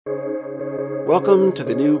Welcome to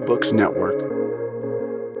the New Books Network.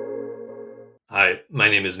 Hi, my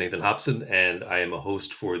name is Nathan Hobson, and I am a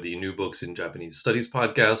host for the New Books in Japanese Studies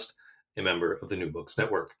podcast, a member of the New Books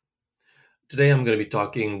Network. Today I'm going to be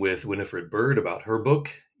talking with Winifred Bird about her book,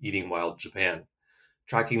 Eating Wild Japan,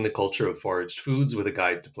 Tracking the Culture of Foraged Foods with a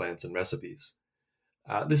Guide to Plants and Recipes.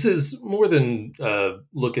 This is more than a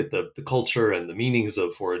look at the culture and the meanings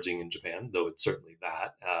of foraging in Japan, though it's certainly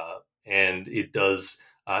that. And it does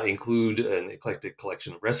include an eclectic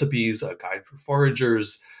collection of recipes, a guide for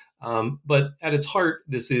foragers. But at its heart,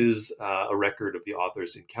 this is a record of the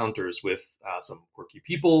author's encounters with some quirky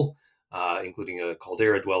people, including a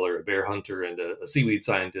caldera dweller, a bear hunter, and a seaweed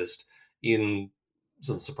scientist in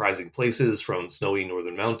some surprising places, from snowy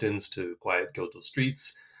northern mountains to quiet Kyoto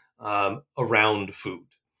streets, around food.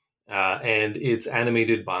 And it's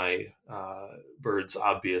animated by Bird's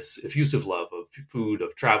obvious effusive love of food,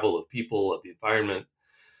 of travel, of people, of the environment.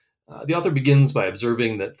 The author begins by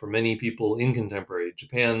observing that for many people in contemporary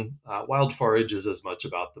Japan, wild forage is as much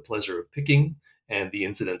about the pleasure of picking and the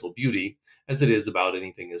incidental beauty as it is about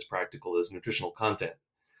anything as practical as nutritional content,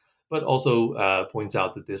 but also points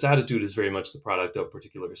out that this attitude is very much the product of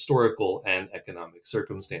particular historical and economic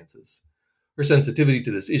circumstances. Her sensitivity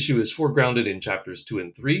to this issue is foregrounded in chapters 2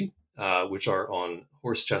 and 3, which are on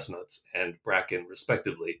horse chestnuts and bracken,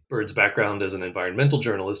 respectively. Bird's background as an environmental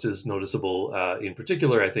journalist is noticeable, in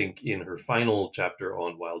particular, I think, in her final chapter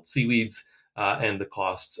on wild seaweeds and the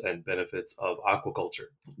costs and benefits of aquaculture.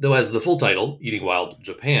 Though, as the full title, Eating Wild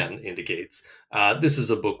Japan, indicates, this is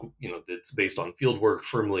a book, that's based on fieldwork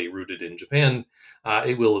firmly rooted in Japan.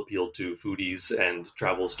 It will appeal to foodies and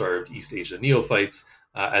travel-starved East Asia neophytes,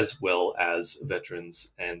 as well as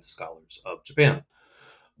veterans and scholars of Japan.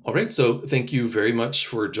 All right, so thank you very much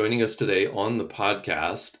for joining us today on the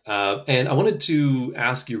podcast. And I wanted to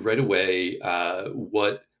ask you right away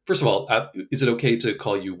first of all, is it okay to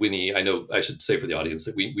call you Winnie? I know I should say for the audience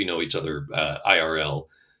that we know each other IRL.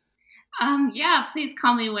 Yeah, please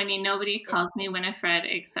call me Winnie. Nobody calls me Winifred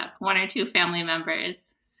except one or two family members.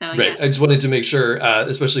 So, right. Yeah. I just wanted to make sure,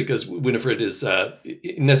 especially because Winifred is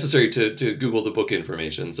necessary to Google the book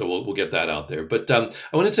information. So we'll get that out there. But I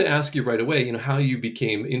wanted to ask you right away, how you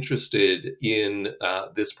became interested in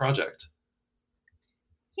this project.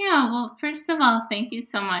 Yeah, well, first of all, thank you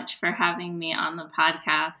so much for having me on the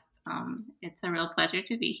podcast. It's a real pleasure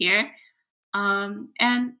to be here.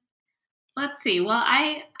 And let's see. Well,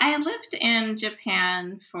 I lived in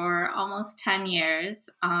Japan for almost 10 years.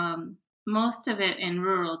 Most of it in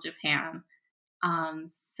rural Japan.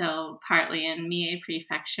 So partly in Mie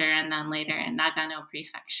Prefecture and then later in Nagano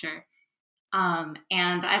Prefecture. And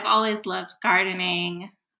I've always loved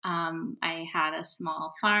gardening. I had a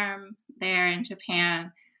small farm there in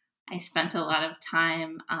Japan. I spent a lot of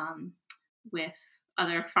time with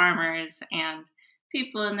other farmers and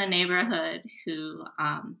people in the neighborhood who,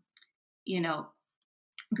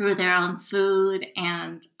 grew their own food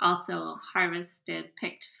and also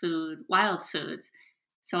picked food, wild foods.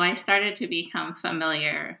 So I started to become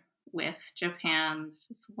familiar with Japan's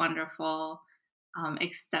just wonderful,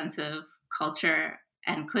 extensive culture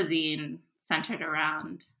and cuisine centered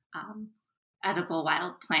around edible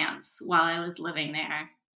wild plants while I was living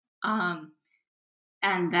there.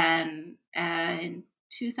 And then in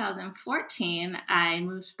 2014, I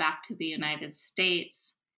moved back to the United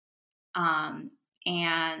States.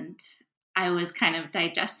 And I was kind of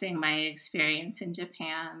digesting my experience in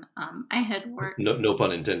Japan. I had worked... No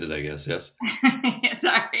pun intended, I guess, yes?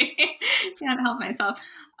 Sorry, can't help myself.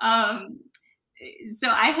 So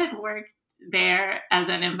I had worked there as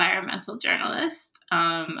an environmental journalist.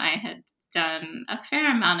 I had done a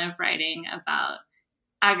fair amount of writing about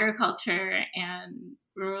agriculture and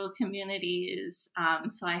rural communities.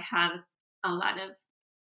 So I had a lot of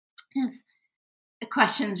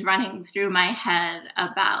questions running through my head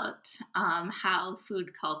about how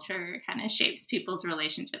food culture kind of shapes people's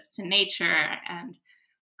relationships to nature. And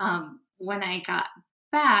when I got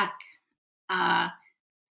back, I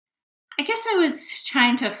guess I was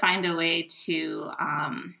trying to find a way to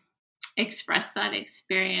express that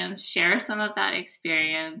experience, share some of that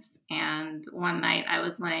experience. And one night I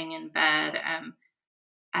was laying in bed and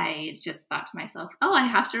I just thought to myself, I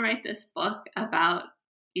have to write this book about,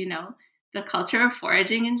 the culture of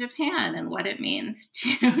foraging in Japan and what it means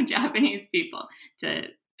to Japanese people to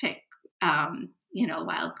pick,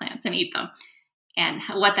 wild plants and eat them, and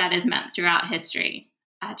what that has meant throughout history.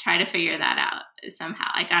 Try to figure that out somehow.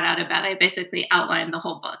 I got out of bed. I basically outlined the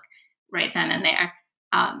whole book right then and there.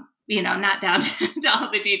 Not down to all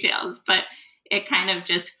the details, but it kind of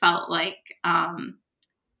just felt like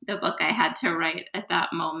the book I had to write at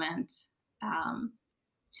that moment.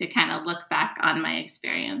 to kind of look back on my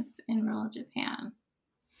experience in rural Japan.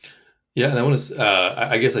 Yeah, and I want to.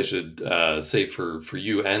 I guess I should say for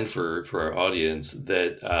you and for our audience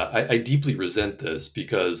that I deeply resent this,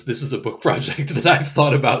 because this is a book project that I've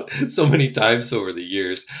thought about so many times over the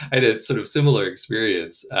years. I had a sort of similar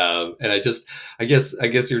experience, and I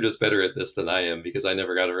guess you're just better at this than I am, because I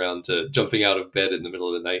never got around to jumping out of bed in the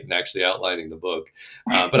middle of the night and actually outlining the book.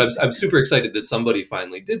 But I'm super excited that somebody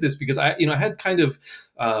finally did this, because I had kind of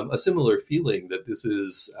a similar feeling that this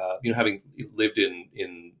is having lived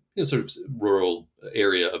in sort of rural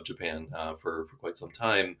area of Japan for quite some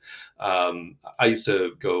time. I used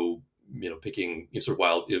to go, picking sort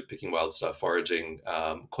of picking wild stuff, foraging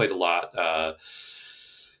quite a lot.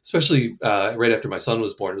 Especially right after my son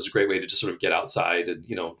was born, it was a great way to just sort of get outside and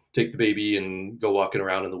take the baby and go walking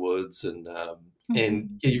around in the woods and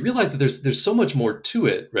you realize that there's so much more to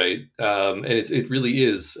it, right? And it really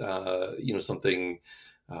is something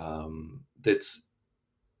that's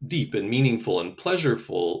deep and meaningful and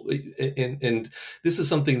pleasurable. And this is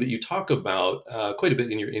something that you talk about quite a bit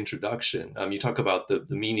in your introduction. You talk about the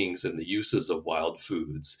meanings and the uses of wild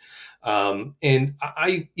foods. And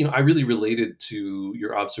I really related to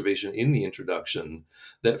your observation in the introduction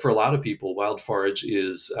that for a lot of people, wild forage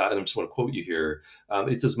is, and I just want to quote you here,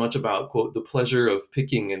 it's as much about, quote, the pleasure of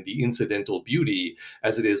picking and the incidental beauty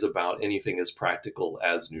as it is about anything as practical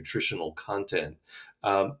as nutritional content.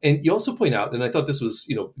 And you also point out, and I thought this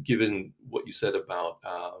was, given what you said about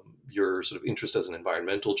your sort of interest as an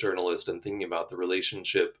environmental journalist and thinking about the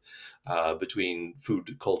relationship between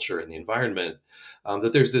food culture and the environment,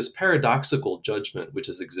 that there's this paradoxical judgment which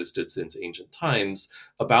has existed since ancient times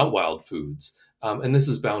about wild foods. And this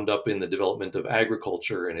is bound up in the development of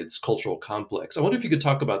agriculture and its cultural complex. I wonder if you could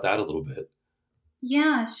talk about that a little bit.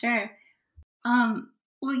 Yeah, sure.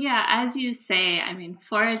 Well, yeah, as you say, I mean,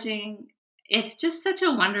 foraging, it's just such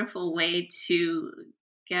a wonderful way to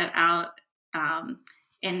get out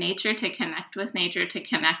in nature, to connect with nature, to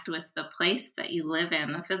connect with the place that you live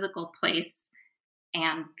in, the physical place,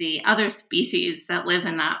 and the other species that live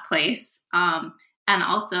in that place. And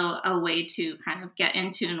also a way to kind of get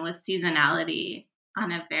in tune with seasonality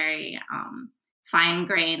on a very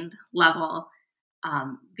fine-grained level,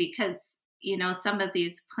 because, some of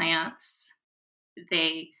these plants,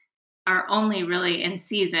 they are only really in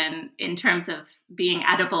season in terms of being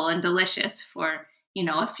edible and delicious for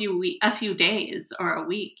a few days or a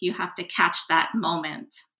week. You have to catch that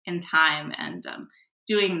moment in time, and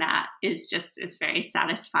doing that is very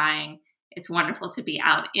satisfying. It's wonderful to be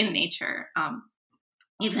out in nature,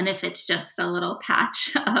 even if it's just a little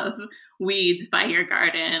patch of weeds by your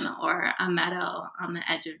garden or a meadow on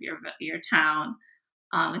the edge of your town.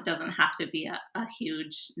 It doesn't have to be a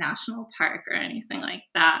huge national park or anything like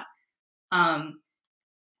that. And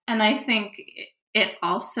I think it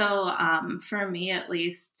also, for me at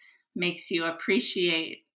least, makes you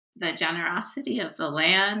appreciate the generosity of the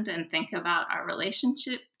land and think about our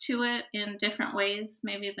relationship to it in different ways,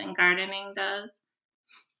 maybe than gardening does.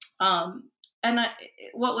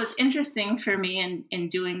 What was interesting for me in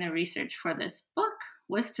doing the research for this book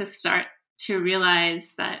was to start to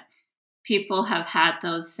realize that people have had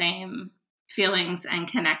those same feelings and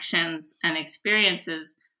connections and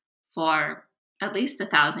experiences for at least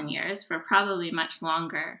 1,000 years, for probably much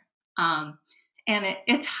longer. And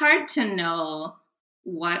it's hard to know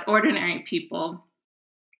what ordinary people,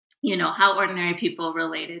 how ordinary people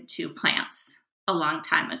related to plants a long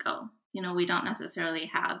time ago. We don't necessarily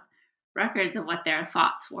have records of what their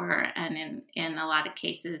thoughts were. And in a lot of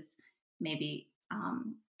cases, maybe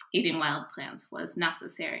eating wild plants was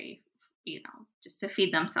necessary, just to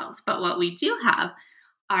feed themselves. But what we do have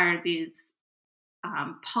are these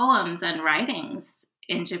poems and writings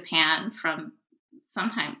in Japan from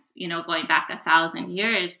sometimes, going back 1,000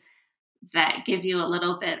 years, that give you a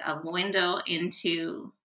little bit of window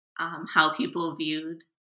into how people viewed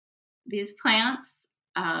these plants.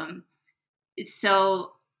 And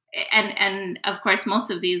of course,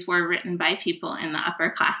 most of these were written by people in the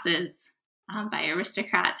upper classes, by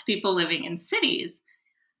aristocrats, people living in cities,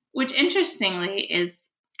 which interestingly is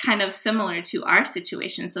kind of similar to our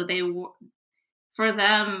situation. So for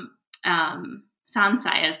them,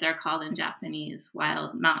 sansai, as they're called in Japanese,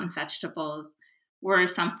 wild mountain vegetables, were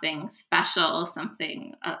something special,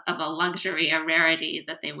 something of a luxury, a rarity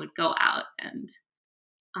that they would go out and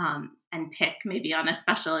pick, maybe on a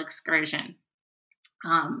special excursion,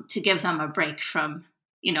 to give them a break from,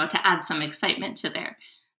 to add some excitement to their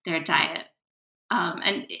diet.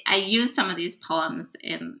 And I use some of these poems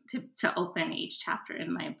to open each chapter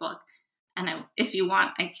in my book. And if you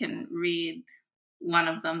want, I can read one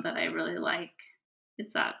of them that I really like.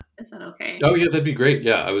 Is that okay? Oh yeah, that'd be great.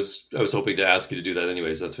 Yeah, I was hoping to ask you to do that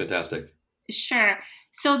anyways. That's fantastic. Sure.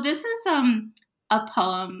 So this is a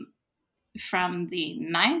poem from the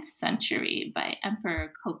 9th century by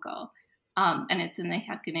Emperor Koko, and it's in the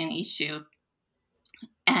Hyakunin Isshu.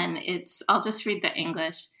 And I'll just read the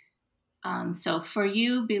English. So, for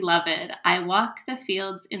you, beloved, I walk the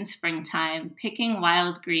fields in springtime, picking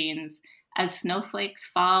wild greens as snowflakes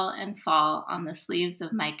fall and fall on the sleeves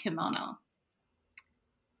of my kimono.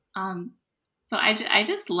 Um, so, I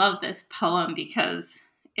just love this poem because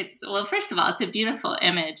well, first of all, it's a beautiful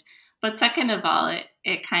image, but second of all,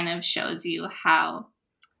 it kind of shows you how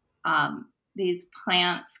these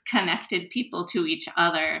plants connected people to each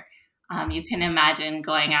other. You can imagine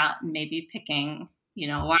going out and maybe picking,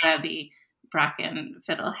 warabi, bracken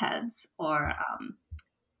fiddleheads, or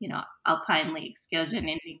alpine leeks, gyojin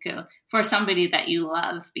ninniku, for somebody that you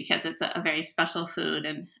love because it's a very special food,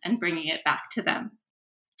 and bringing it back to them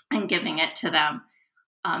and giving it to them.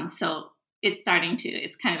 So it's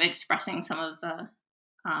kind of expressing some of the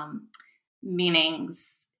meanings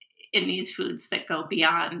in these foods that go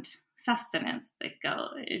beyond sustenance, that go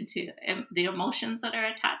into the emotions that are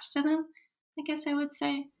attached to them, I guess I would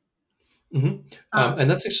say. hmm and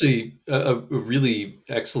that's actually a really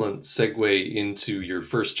excellent segue into your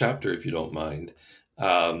first chapter, if you don't mind,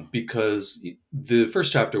 because the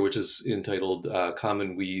first chapter, which is entitled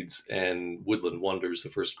 "Common Weeds and Woodland Wonders: The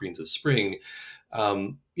First Greens of Spring,"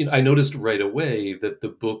 I noticed right away that the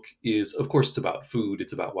book is, of course, it's about food,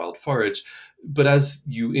 it's about wild forage, but as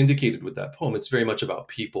you indicated with that poem, it's very much about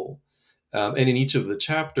people. And in each of the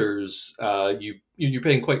chapters, you're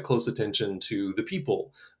paying quite close attention to the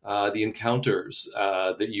people, the encounters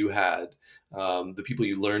that you had, the people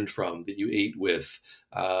you learned from, that you ate with,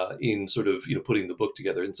 in sort of putting the book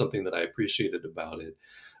together, and something that I appreciated about it.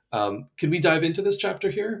 Can we dive into this chapter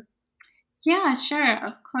here? Yeah, sure,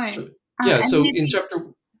 of Sure. course. Yeah. And So in maybe, chapter,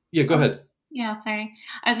 yeah, go oh, ahead. yeah, sorry.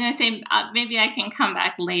 I was going to say, maybe I can come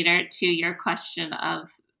back later to your question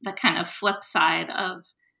of the kind of flip side of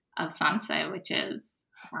sansei, which is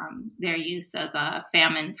their use as a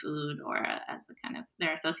famine food, or as a kind of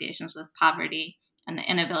their associations with poverty and the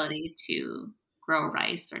inability to grow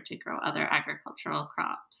rice or to grow other agricultural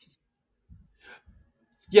crops.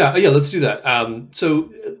 Yeah, let's do that.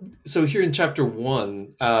 So here in chapter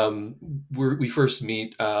one, we first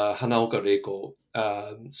meet Hanaoka Reiko.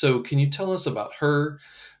 So can you tell us about her,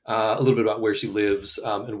 a little bit about where she lives,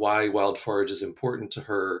 and why wild forage is important to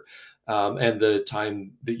her, and the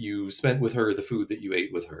time that you spent with her, the food that you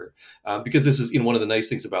ate with her? Because this is, one of the nice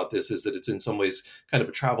things about this is that it's in some ways kind of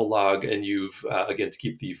a travel log, and you've, again, to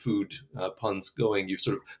keep the food puns going, you've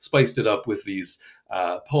sort of spiced it up with these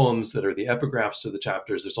poems that are the epigraphs to the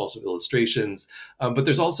chapters. There's also illustrations, but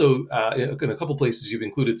there's also, in a couple places, you've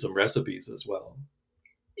included some recipes as well.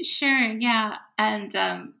 Sure, yeah. And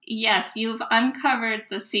yes, you've uncovered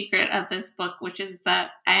the secret of this book, which is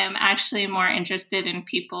that I am actually more interested in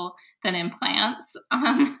people than in plants.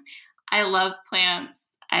 I love plants.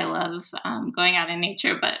 I love going out in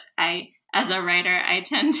nature, but as a writer, I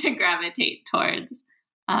tend to gravitate towards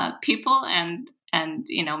people, and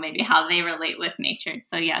maybe how they relate with nature.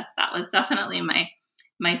 So yes, that was definitely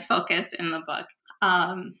my focus in the book.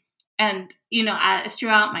 And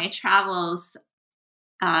throughout my travels,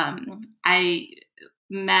 I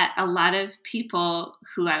met a lot of people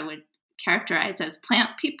who I would characterize as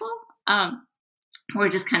plant people, who are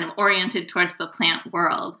just kind of oriented towards the plant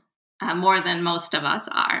world, more than most of us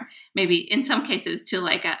are. Maybe in some cases to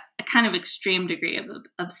like a kind of extreme degree of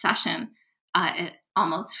obsession. It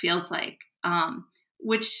almost feels like,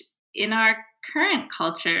 which in our current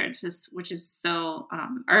culture, which is so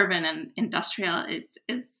urban and industrial,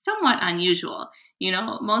 is somewhat unusual.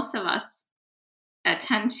 Most of us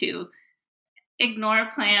tend to ignore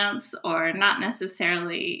plants, or not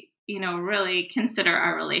necessarily, really consider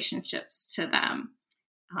our relationships to them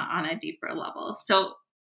on a deeper level. So,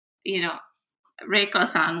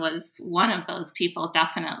 Reiko-san was one of those people,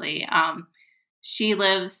 definitely. She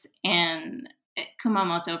lives in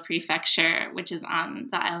Kumamoto Prefecture, which is on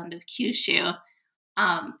the island of Kyushu.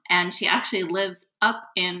 And she actually lives up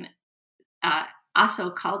in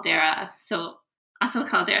Aso Caldera. So Aso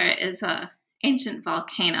Caldera is a ancient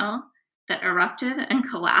volcano that erupted and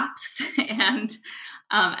collapsed, and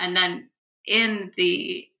then in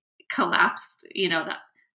the collapsed,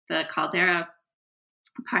 the caldera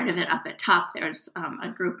part of it up at top, there's a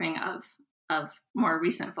grouping of more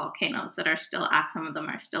recent volcanoes that are still active. Some of them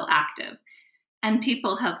are still active, and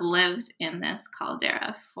people have lived in this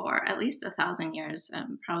caldera for at least 1,000 years,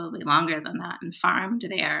 and probably longer than that, and farmed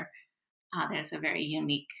there. There's a very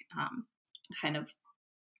unique kind of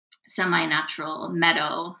semi-natural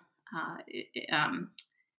meadow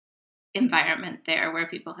environment there where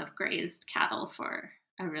people have grazed cattle for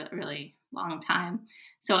a really, really long time.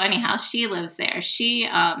 So anyhow, she lives there. She's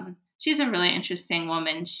a really interesting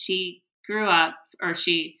woman. She grew up,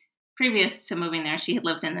 previous to moving there, she had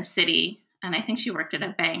lived in the city, and I think she worked at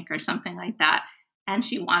a bank or something like that. And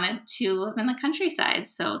she wanted to live in the countryside.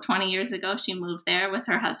 So 20 years ago, she moved there with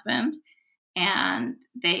her husband, and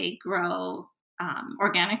they grow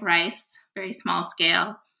organic rice, very small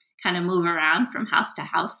scale, kind of move around from house to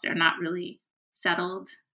house. They're not really settled,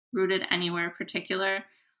 rooted anywhere particular.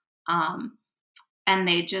 And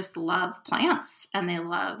they just love plants, and they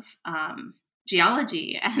love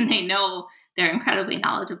geology, and they're incredibly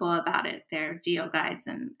knowledgeable about it. They're geo guides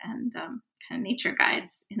and kind of nature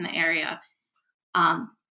guides in the area. And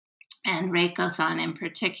Reiko-san in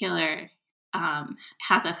particular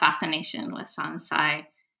has a fascination with sansai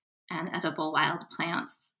and edible wild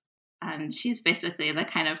plants. And she's basically the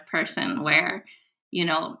kind of person where,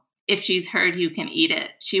 if she's heard you can eat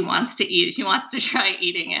it, she wants to eat it. She wants to try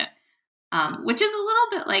eating it, which is a little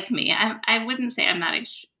bit like me. I wouldn't say I'm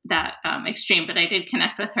that extreme, but I did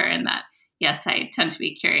connect with her in that, yes, I tend to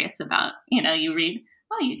be curious about, you read,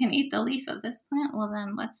 oh, you can eat the leaf of this plant. Well,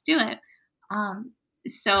 then let's do it.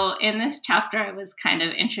 So in this chapter, I was kind of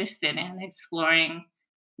interested in exploring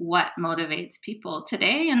what motivates people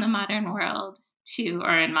today in the modern world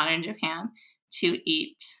or in modern Japan to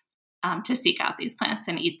eat, to seek out these plants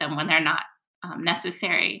and eat them when they're not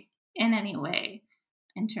necessary in any way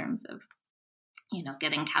in terms of,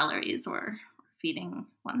 getting calories or feeding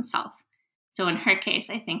oneself. So in her case,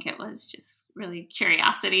 I think it was just really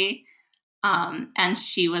curiosity. And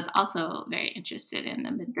she was also very interested in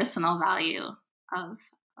the medicinal value of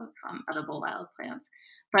edible wild plants.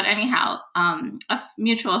 But anyhow, a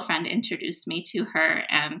mutual friend introduced me to her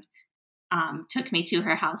and took me to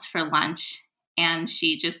her house for lunch. And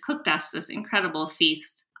she just cooked us this incredible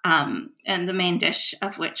feast. And the main dish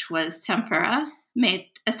of which was tempura, made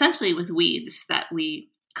essentially with weeds that we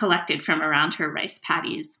collected from around her rice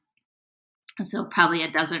paddies. So probably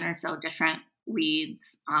a dozen or so different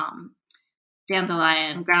weeds,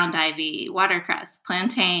 dandelion, ground ivy, watercress,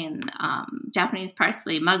 plantain, Japanese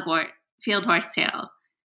parsley, mugwort, field horsetail,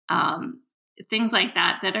 things like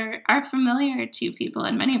that are familiar to people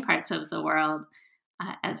in many parts of the world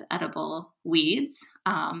as edible weeds.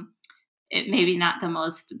 It may be not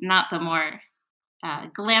the more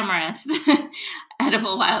glamorous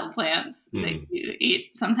edible wild plants that you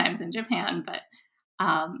eat sometimes in Japan, but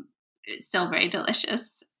it's still very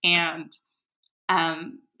delicious. And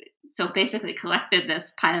so basically collected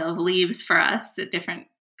this pile of leaves for us, the different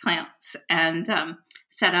plants, and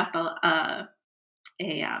set up a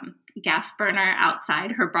gas burner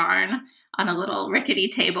outside her barn on a little rickety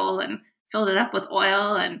table and filled it up with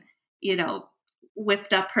oil and,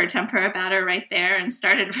 whipped up her tempura batter right there and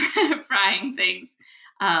started frying things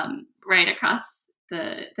right across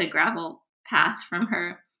the gravel path from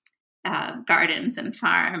her gardens and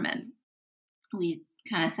farm. And we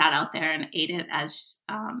kind of sat out there and ate it as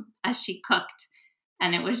she cooked.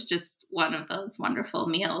 And it was just one of those wonderful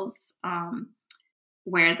meals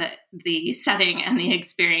where the setting and the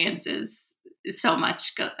experience is so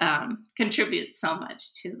much, contributes so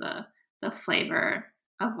much to the flavor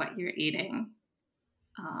of what you're eating,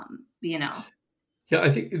 Yeah, I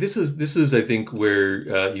think this is I think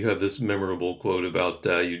where you have this memorable quote about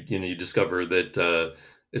you discover that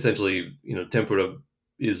essentially tempura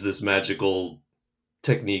is this magical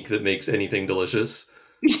technique that makes anything delicious.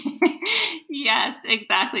 Yes,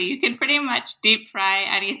 exactly. You can pretty much deep fry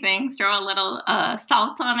anything, throw a little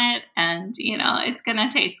salt on it, and it's gonna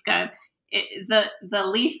taste good. The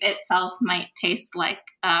leaf itself might taste like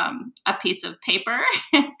a piece of paper,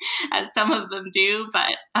 as some of them do,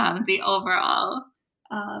 but the overall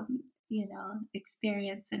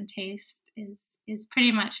experience and taste is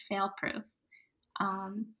pretty much fail-proof.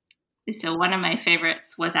 So one of my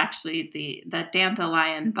favorites was actually the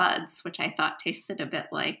dandelion buds, which I thought tasted a bit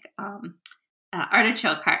like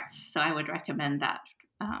artichoke hearts. So I would recommend that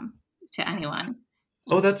to anyone.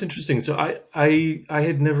 Oh, that's interesting. So I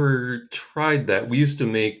had never tried that. We used to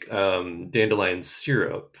make dandelion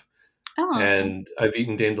syrup. Oh, and I've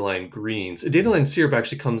eaten dandelion greens. Dandelion syrup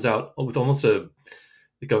actually comes out with almost a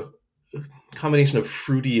combination of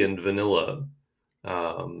fruity and vanilla.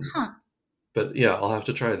 But yeah, I'll have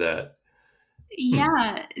to try that.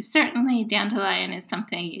 Yeah, certainly dandelion is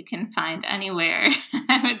something you can find anywhere.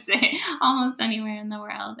 I would say almost anywhere in the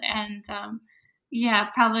world. And yeah,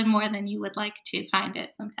 probably more than you would like to find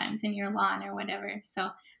it sometimes in your lawn or whatever. So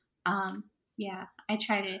yeah, I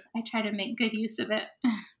try to make good use of it.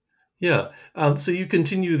 Yeah. So you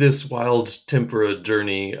continue this wild tempura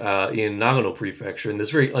journey in Nagano Prefecture in this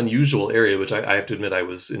very unusual area, which I have to admit I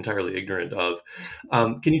was entirely ignorant of.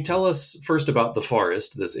 Can you tell us first about the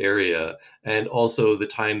forest, this area, and also the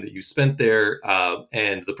time that you spent there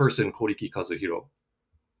and the person, Koriki Kazuhiro?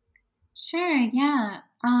 Sure, yeah.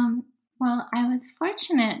 Well, I was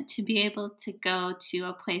fortunate to be able to go to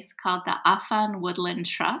a place called the Afan Woodland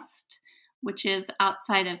Trust, which is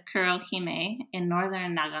outside of Kurohime in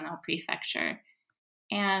northern Nagano Prefecture.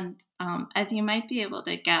 And as you might be able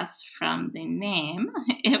to guess from the name,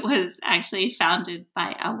 it was actually founded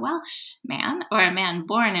by a Welsh man, or a man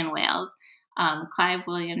born in Wales, Clive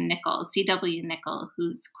William Nicol, C.W. Nicol,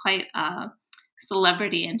 who's quite a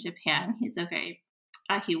celebrity in Japan. He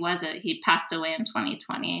passed away in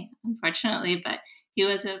 2020, unfortunately, but he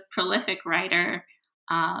was a prolific writer.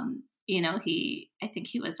 I think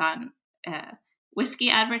he was on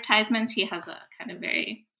whiskey advertisements. He has a kind of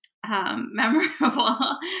very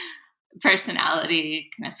memorable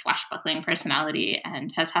personality, kind of swashbuckling personality,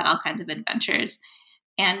 and has had all kinds of adventures.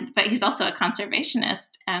 But he's also a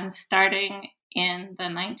conservationist. And starting in the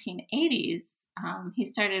 1980s, he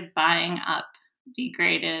started buying up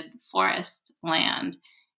degraded forest land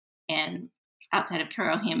in outside of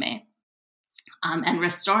Kurohime, and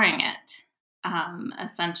restoring it,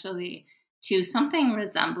 essentially to something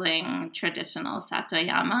resembling traditional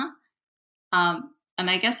Satoyama. And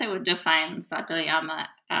I guess I would define Satoyama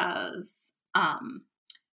as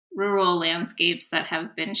rural landscapes that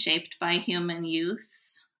have been shaped by human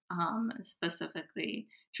use, specifically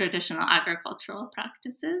traditional agricultural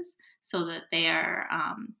practices, so that they are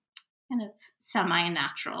kind of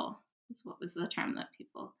semi-natural, is what was the term that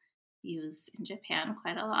people use in Japan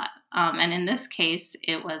quite a lot. And in this case,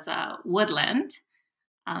 it was a woodland,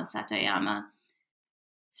 Satoyama.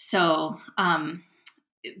 So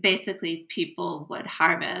basically, people would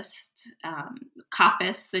harvest,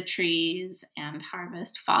 coppice the trees and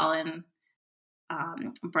harvest fallen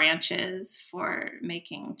branches for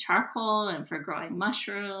making charcoal and for growing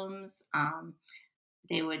mushrooms.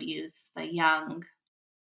 They would use the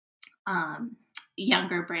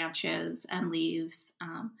younger branches and leaves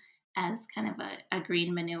as kind of a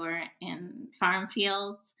green manure in farm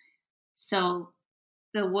fields. So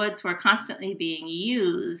the woods were constantly being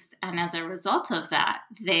used, and as a result of that,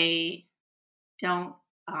 they don't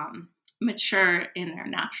mature in their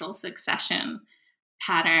natural succession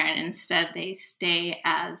pattern. Instead, they stay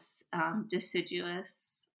as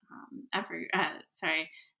deciduous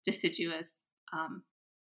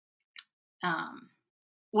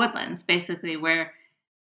woodlands, basically, where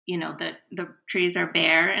the trees are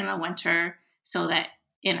bare in the winter, so that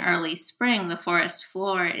in early spring the forest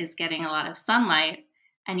floor is getting a lot of sunlight,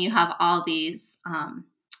 and you have all these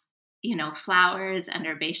flowers and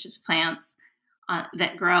herbaceous plants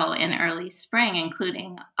that grow in early spring,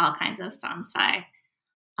 including all kinds of sansai.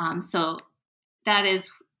 So that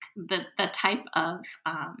is the type of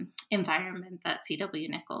environment that C.W.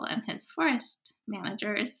 Nicol and his forest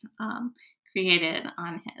managers created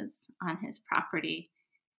on his property.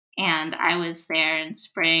 And I was there in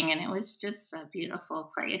spring, and it was just a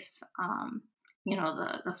beautiful place.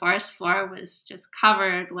 The forest floor was just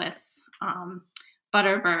covered with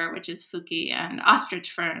butterbur, which is fuki, and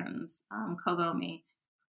ostrich ferns, kogomi,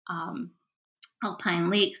 alpine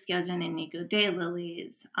leeks, gyojin and nigu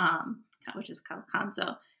daylilies, which is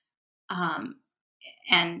kawakanzo.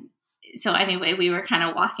 And so anyway, we were kind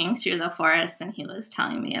of walking through the forest, and he was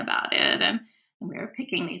telling me about it, and we were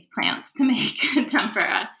picking these plants to make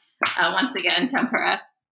tempura. Once again, tempura,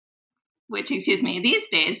 which, these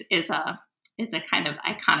days is a kind of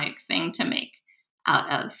iconic thing to make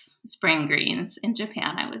out of spring greens in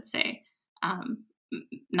Japan, I would say.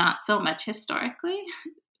 Not so much historically,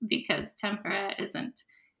 because tempura isn't,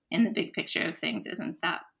 in the big picture of things, isn't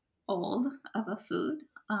that old of a food,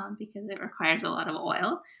 because it requires a lot of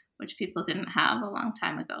oil, which people didn't have a long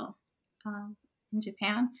time ago in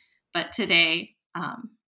Japan. But today,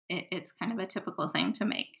 it's kind of a typical thing to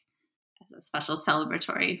make as a special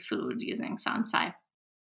celebratory food using sansai.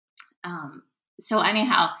 So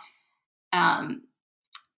anyhow,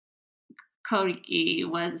 Koriki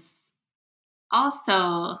was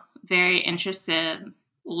also very interested,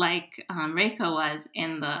 like Reiko was,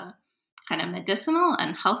 in the kind of medicinal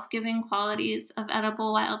and health-giving qualities of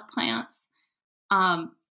edible wild plants,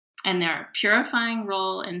 and their purifying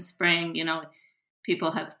role in spring.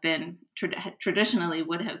 People have been traditionally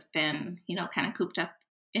would have been, kind of cooped up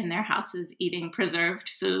in their houses eating preserved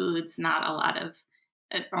foods, not a lot of,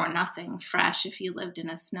 or nothing fresh if you lived in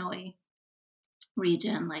a snowy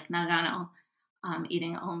region like Nagano,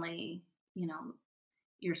 eating only,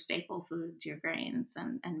 your staple foods, your grains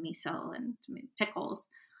and miso and pickles.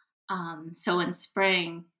 So in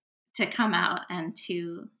spring, to come out and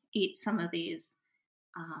to eat some of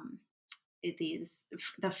um,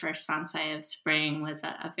 the first sansai of spring was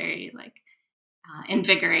a very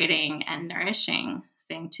invigorating and nourishing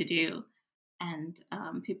thing to do. And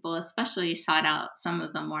people especially sought out some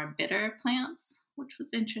of the more bitter plants, which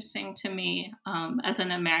was interesting to me. As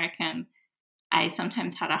an American, I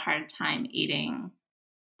sometimes had a hard time eating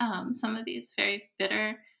some of these very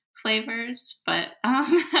bitter flavors, but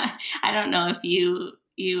I don't know if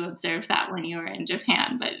you observed that when you were in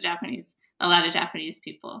Japan, but a lot of Japanese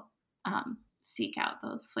people seek out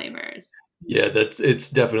those flavors. Yeah, it's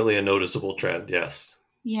definitely a noticeable trend. Yes.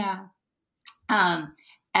 Yeah.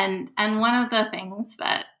 And one of the things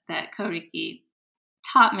that Koriki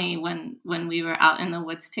taught me when we were out in the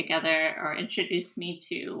woods together, or introduced me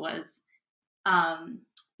to, was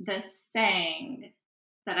this saying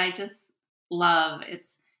that I just love.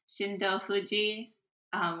 It's Shindo Fuji,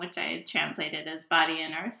 which I translated as body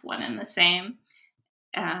and earth, one and the same.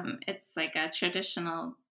 It's like a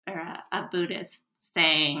traditional or a Buddhist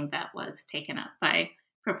saying that was taken up by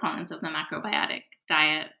proponents of the macrobiotic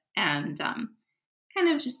diet, and kind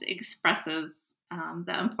of just expresses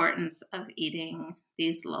the importance of eating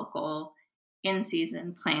these local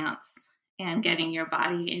in-season plants and getting your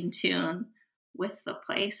body in tune with the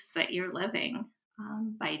place that you're living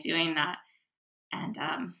by doing that. And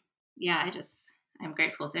I'm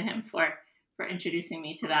grateful to him for introducing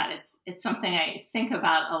me to that. It's something I think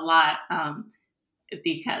about a lot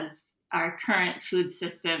because our current food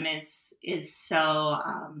system is so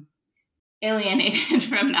alienated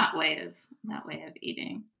from that way of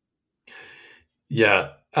eating.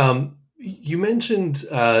 Yeah. You mentioned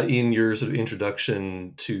in your sort of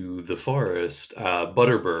introduction to the forest,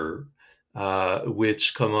 butterbur,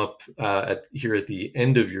 which come up here at the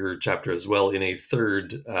end of your chapter as well in a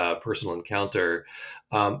third personal encounter.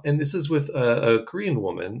 And this is with a Korean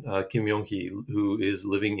woman, Kim Yong-hee, who is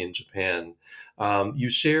living in Japan. You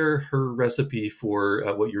share her recipe for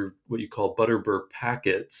what you call butterbur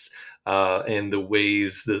packets, and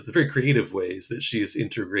the very creative ways that she's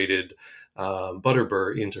integrated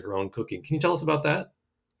butterbur into her own cooking. Can you tell us about that?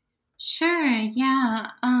 Sure, yeah.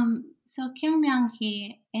 So Kim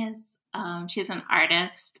Myung-hee is she's an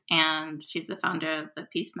artist, and she's the founder of the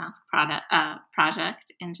Peace Mask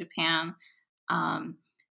project in Japan,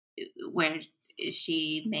 where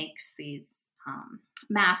she makes these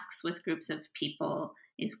masks with groups of people,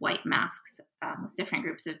 these white masks with different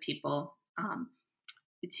groups of people,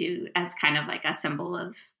 as kind of like a symbol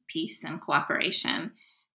of peace and cooperation.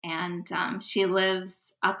 And she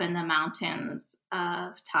lives up in the mountains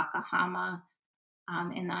of Takahama,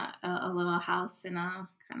 in a little house in a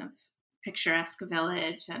kind of picturesque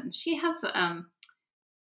village. And she has,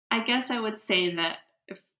 I guess I would say that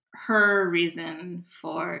her reason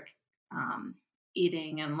for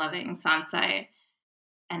eating and loving sansai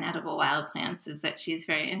and edible wild plants is that she's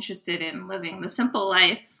very interested in living the simple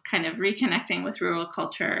life, kind of reconnecting with rural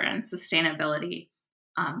culture and sustainability.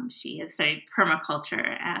 She has studied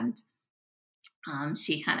permaculture, and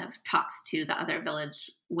she kind of talks to the other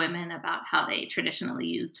village women about how they traditionally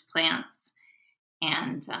used plants,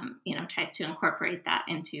 and tries to incorporate that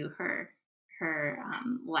into her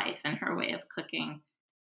life and her way of cooking,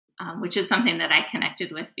 which is something that I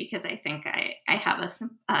connected with because I think I have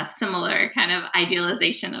a similar kind of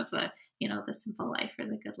idealization of the simple life or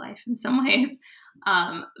the good life in some ways,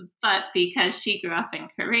 but because she grew up in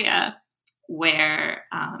Korea, where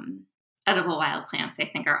edible wild plants, I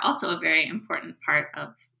think, are also a very important part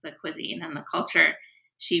of the cuisine and the culture.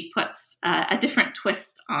 She puts a different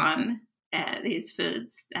twist on these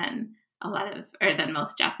foods than than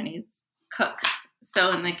most Japanese cooks.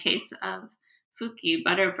 So in the case of fuki,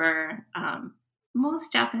 butterbur,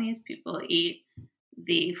 most Japanese people eat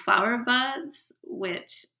the flower buds,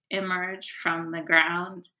 which emerge from the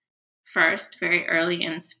ground first, very early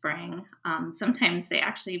in spring. Sometimes they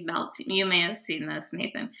actually melt. You may have seen this,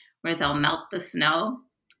 Nathan, where they'll melt the snow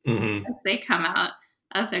as they come out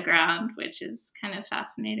of the ground, which is kind of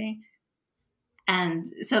fascinating. And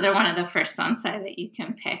so they're one of the first sansai that you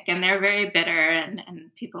can pick. And they're very bitter, and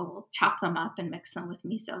people will chop them up and mix them with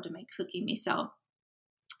miso to make fuki miso.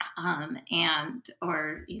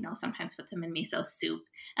 Or sometimes put them in miso soup.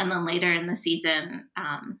 And then later in the season,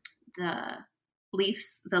 the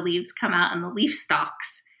leaves come out, and the leaf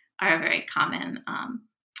stalks are a very common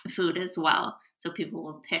food as well. So people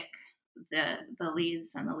will pick the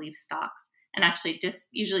leaves and the leaf stalks, and actually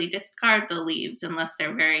usually discard the leaves unless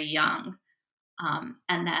they're very young,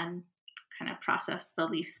 and then kind of process the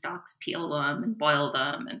leaf stalks, peel them and boil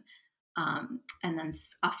them, and and then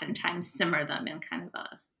oftentimes simmer them in kind of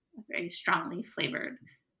a very strongly flavored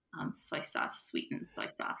soy sauce, sweetened soy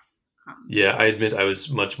sauce. Yeah, I admit I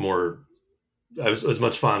was much more. I was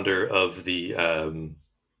much fonder of the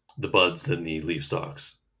buds than the leaf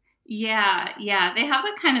stalks. Yeah, they have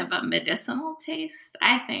a kind of a medicinal taste.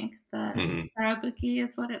 I think the Hmm. tarabuki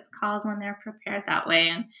is what it's called when they're prepared that way,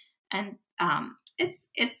 and it's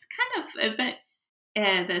kind of a bit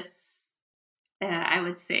this I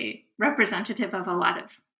would say representative of a lot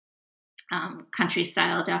of country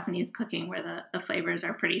style Japanese cooking where the flavors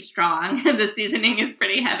are pretty strong, the seasoning is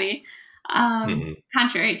pretty heavy, Hmm.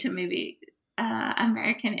 contrary to maybe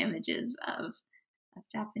American images of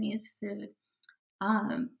Japanese food.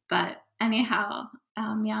 But anyhow,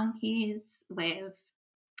 Yang way of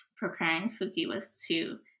preparing fuki was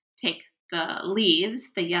to take the leaves,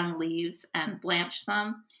 the young leaves, and blanch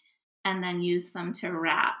them, and then use them to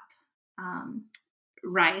wrap um,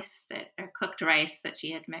 rice that or cooked rice that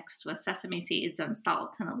she had mixed with sesame seeds and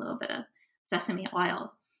salt and a little bit of sesame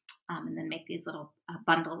oil, and then make these little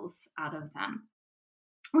bundles out of them,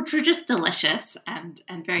 which were just delicious and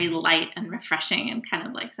very light and refreshing and kind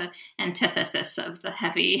of like the antithesis of the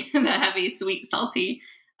heavy the heavy sweet salty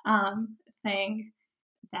thing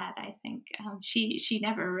that I think she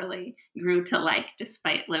never really grew to like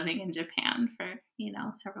despite living in Japan for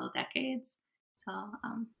several decades. So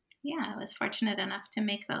yeah, I was fortunate enough to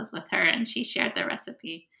make those with her, and she shared the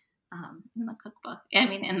recipe in the cookbook. I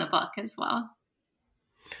mean, in the book as well.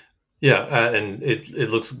 Yeah, and it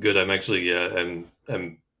looks good. I'm actually I'm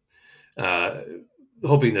uh,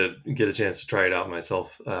 hoping to get a chance to try it out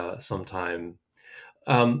myself sometime.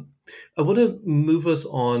 Um, I want to move us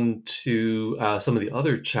on to some of the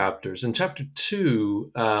other chapters. In chapter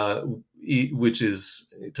 2, which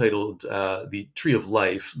is titled "The Tree of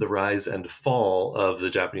Life: The Rise and Fall of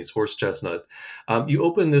the Japanese Horse Chestnut," you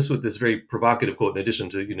open this with this very provocative quote. In addition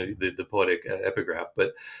to the poetic epigraph,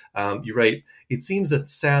 but you write, "It seems a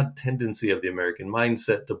sad tendency of the American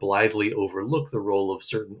mindset to blithely overlook the role of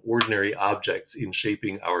certain ordinary objects in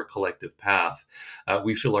shaping our collective path.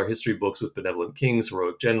 We fill our history books with benevolent kings,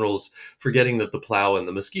 heroic generals, forgetting that the plow and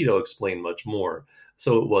the mosquito explain much more.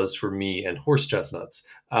 So it was for me and horse chestnuts."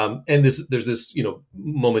 And there's this,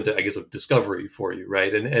 moment, I guess, of discovery for you,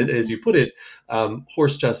 right? And as you put it,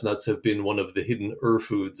 horse chestnuts have been one of the hidden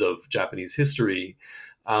foods of Japanese history.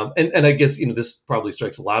 And I guess, this probably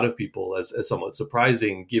strikes a lot of people as somewhat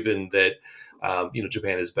surprising, given that,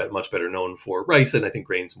 Japan is much better known for rice and I think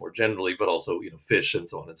grains more generally, but also, fish and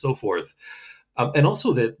so on and so forth. And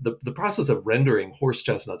also that the process of rendering horse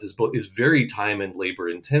chestnuts is very time and labor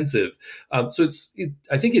intensive. So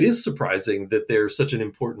I think it is surprising that they're such an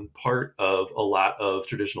important part of a lot of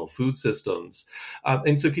traditional food systems.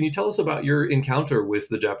 And so, can you tell us about your encounter with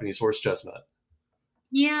the Japanese horse chestnut?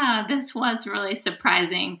 Yeah, this was really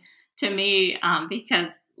surprising to me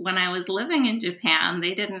because when I was living in Japan,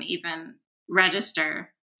 they didn't even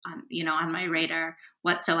register on my radar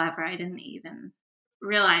whatsoever. I didn't even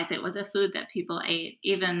realize it was a food that people ate,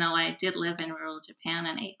 even though I did live in rural Japan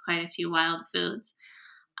and ate quite a few wild foods.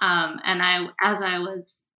 And as I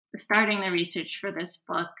was starting the research for this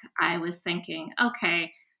book, I was thinking,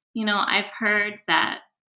 okay, I've heard that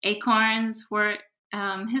acorns were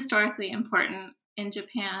historically important in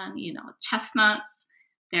Japan. Chestnuts.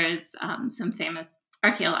 There's some famous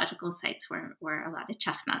archaeological sites where a lot of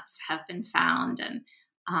chestnuts have been found, and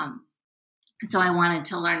so I wanted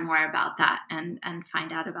to learn more about that and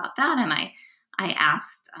find out about that. And I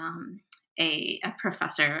asked a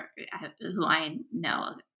professor who I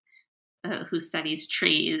know who studies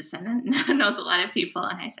trees and knows a lot of people.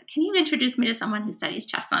 And I said, "Can you introduce me to someone who studies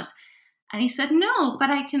chestnuts?" And he said, "No,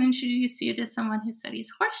 but I can introduce you to someone who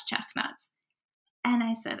studies horse chestnuts." And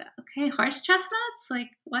I said, "Okay, horse chestnuts?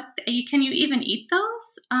 Like, can you even eat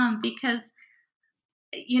those?" Because,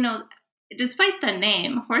 you know, despite the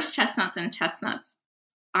name, horse chestnuts and chestnuts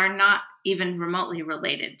are not even remotely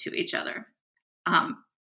related to each other. Um,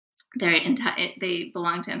 they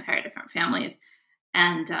belong to entire different families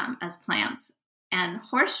and as plants. And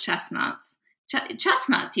horse chestnuts,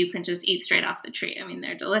 chestnuts you can just eat straight off the tree. I mean,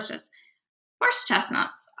 they're delicious. Horse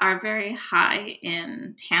chestnuts are very high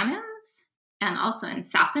in tannins and also in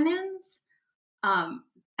saponins.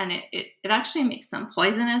 And it actually makes them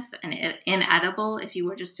poisonous and inedible if you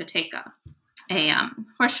were just to take a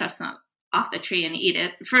horse chestnut off the tree and eat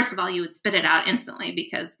it. First of all, you would spit it out instantly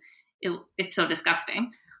because it's so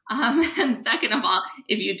disgusting. And second of all,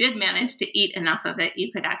 if you did manage to eat enough of it,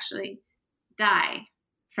 you could actually die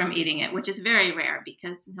from eating it, which is very rare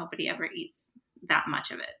because nobody ever eats that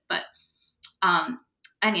much of it. But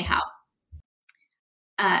anyhow,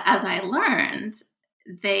 as I learned,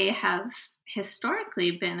 they have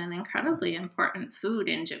historically been an incredibly important food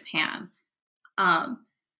in Japan. Um,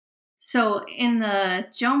 so in the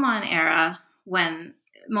Jomon era, when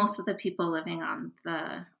most of the people living on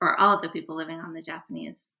or all of the people living on the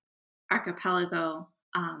Japanese archipelago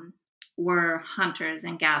were hunters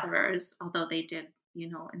and gatherers, although they did,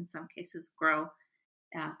 in some cases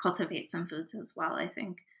cultivate some foods as well, I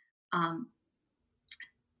think.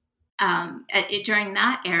 During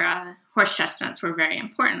that era, horse chestnuts were very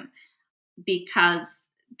important because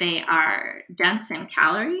they are dense in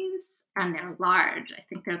calories and they're large. I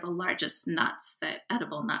think they're the largest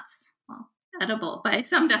edible nuts, well, edible by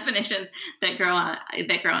some definitions, that grow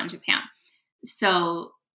in Japan.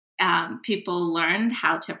 So people learned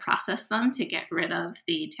how to process them to get rid of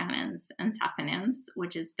the tannins and saponins,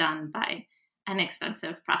 which is done by an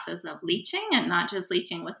extensive process of leaching, and not just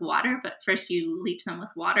leaching with water, but first you leach them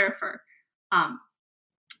with water for,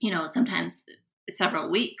 sometimes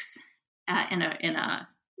several weeks in a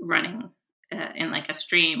running, in like a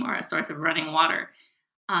stream or a source of running water.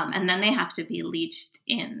 And then they have to be leached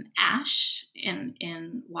in ash,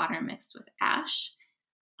 in water mixed with ash.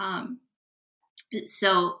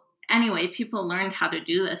 So anyway, people learned how to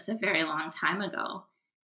do this a very long time ago.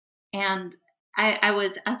 And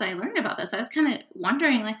as I learned about this, I was kind of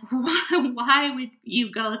wondering, like, why would you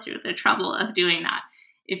go through the trouble of doing that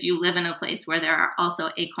if you live in a place where there are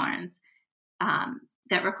also acorns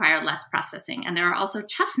that require less processing, and there are also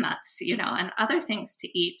chestnuts, and other things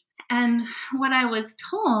to eat? And what I was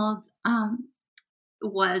told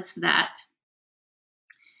was that,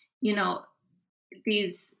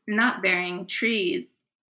 these nut-bearing trees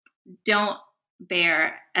don't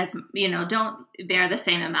bear the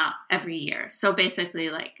same amount every year. So basically,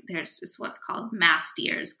 like, there's what's called mast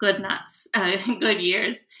years, good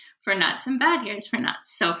years for nuts and bad years for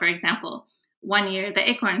nuts. So for example, one year the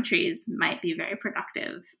acorn trees might be very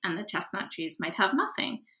productive and the chestnut trees might have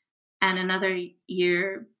nothing. And another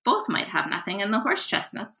year, both might have nothing, and the horse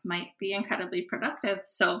chestnuts might be incredibly productive.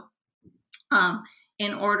 So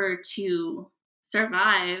in order to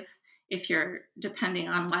survive, if you're depending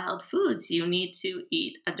on wild foods, you need to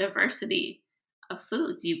eat a diversity of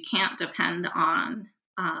foods. You can't depend on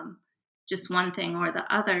just one thing or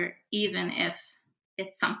the other, even if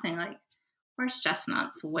it's something like horse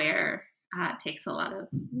chestnuts, where it takes a lot of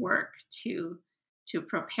work to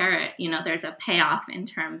prepare it. There's a payoff in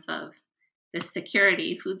terms of the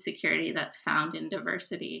food security that's found in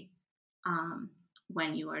diversity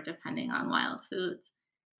when you are depending on wild foods.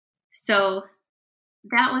 So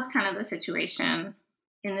that was kind of the situation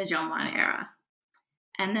in the Jomon era.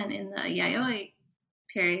 And then in the Yayoi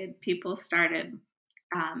period, people started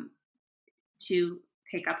to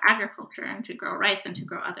take up agriculture and to grow rice and to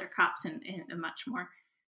grow other crops in much more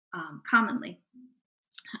commonly.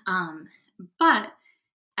 But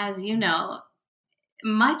as you know,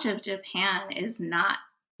 much of Japan is not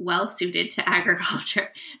well suited to agriculture,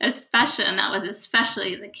 and that was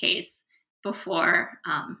especially the case before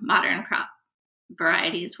modern crop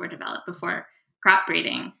varieties were developed, before crop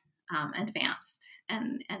breeding advanced,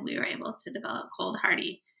 and we were able to develop cold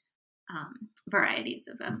hardy varieties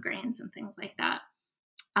of grains and things like that.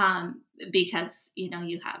 Because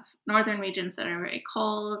you have northern regions that are very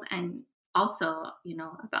cold, and also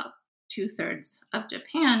about 2/3 of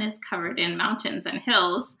Japan is covered in mountains and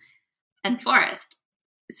hills and forest.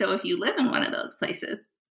 So if you live in one of those places,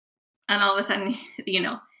 and all of a sudden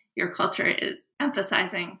your culture is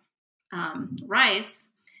emphasizing rice,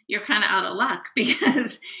 you're kind of out of luck,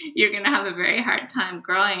 because you're going to have a very hard time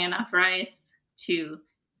growing enough rice to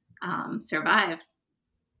survive.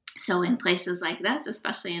 So in places like this,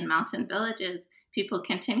 especially in mountain villages, people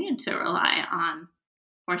continued to rely on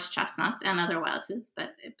horse chestnuts and other wild foods,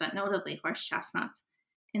 but notably horse chestnuts,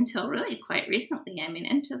 until really quite recently. I mean,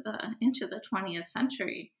 into the 20th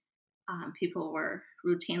century, people were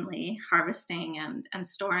routinely harvesting and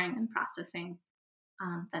storing and processing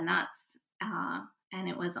the nuts. And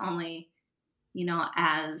it was only,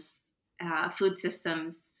 as food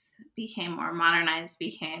systems became more modernized,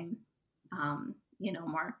 became,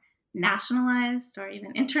 more nationalized or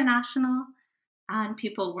even international, and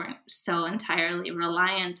people weren't so entirely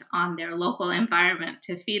reliant on their local environment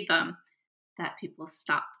to feed them, that people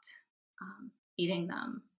stopped eating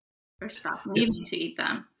them, or stopped needing to eat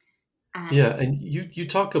them. And you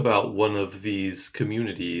talk about one of these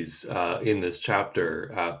communities in this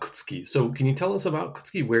chapter, Kutsuki. So can you tell us about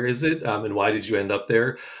Kutsuki? Where is it, and why did you end up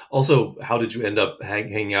there? Also, how did you end up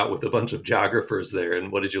hanging out with a bunch of geographers there,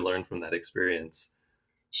 and what did you learn from that experience?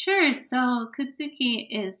 Sure. So Kutsuki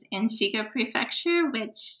is in Shiga Prefecture,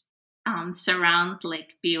 which surrounds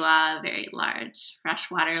Lake Biwa, a very large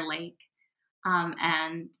freshwater lake.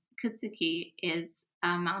 And Kutsuki is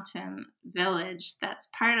a mountain village that's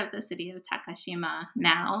part of the city of Takashima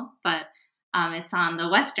now, but it's on the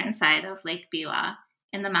western side of Lake Biwa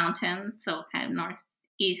in the mountains, so kind of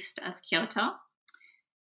northeast of Kyoto.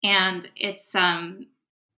 And it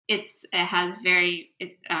has very,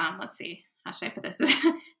 let's see, how should I put this?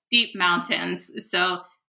 Deep mountains. So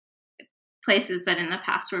places that in the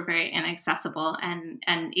past were very inaccessible and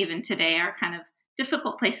even today are kind of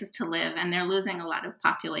difficult places to live, and they're losing a lot of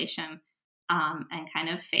population and kind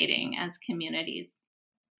of fading as communities.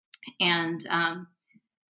 And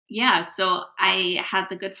so I had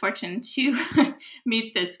the good fortune to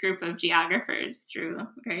meet this group of geographers through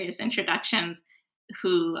various introductions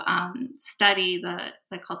who study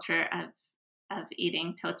the culture of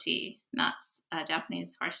eating tochi nuts,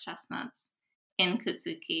 Japanese horse chestnuts, in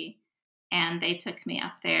Kutsuki. And they took me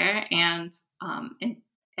up there and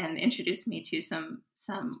introduced me to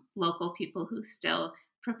some local people who still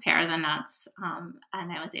prepare the nuts.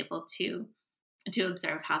 And I was able to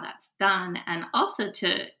observe how that's done, and also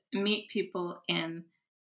to meet people in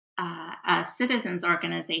a citizens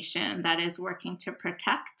organization that is working to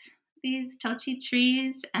protect these tochi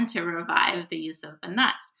trees and to revive the use of the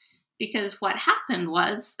nuts. Because what happened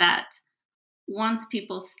was that once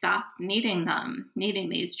people stopped needing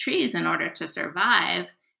these trees in order to survive,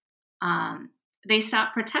 they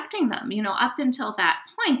stopped protecting them. Up until that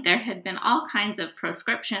point, there had been all kinds of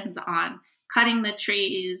proscriptions on cutting the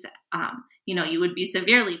trees. You would be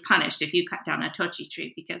severely punished if you cut down a tochi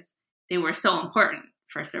tree because they were so important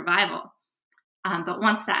for survival. But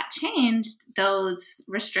once that changed, those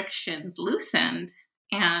restrictions loosened,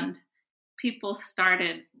 and people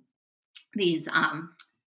started, these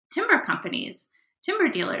timber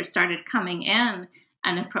dealers started coming in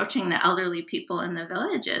and approaching the elderly people in the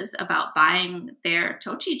villages about buying their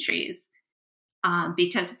tochi trees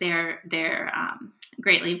because they're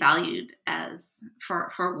greatly valued as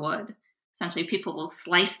for wood. Essentially, people will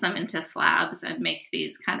slice them into slabs and make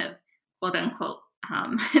these kind of quote unquote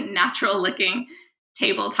natural looking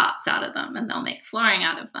tabletops out of them, and they'll make flooring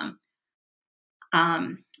out of them.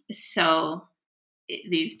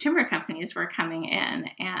 These timber companies were coming in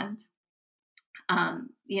and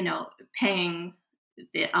paying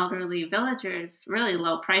the elderly villagers really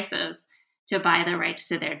low prices to buy the rights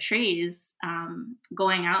to their trees.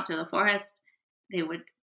 Going out to the forest, they would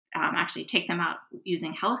actually take them out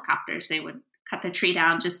using helicopters. They would cut the tree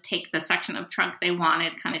down, just take the section of trunk they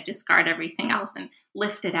wanted, kind of discard everything else, and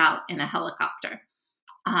lift it out in a helicopter.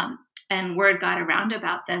 And word got around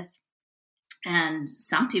about this, and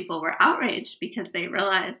some people were outraged because they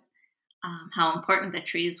realized how important the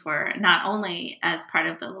trees were, not only as part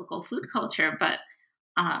of the local food culture, but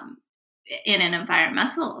in an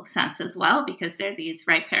environmental sense as well, because they're these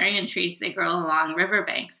riparian trees. They grow along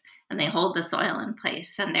riverbanks and they hold the soil in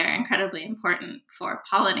place, and they're incredibly important for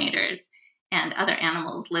pollinators, and other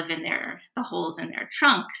animals live in the holes in their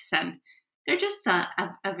trunks, and they're just a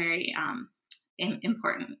very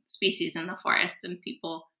important species in the forest. And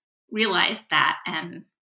people realized that and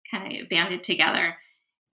kind of banded together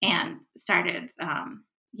and started,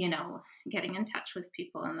 getting in touch with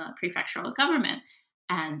people in the prefectural government,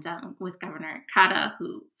 and with Governor Kata,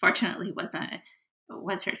 who fortunately was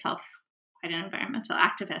herself quite an environmental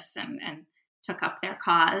activist, and took up their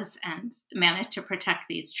cause and managed to protect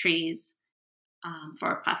these trees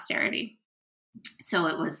for posterity. So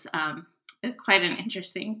it was quite an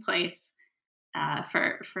interesting place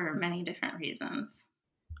for many different reasons.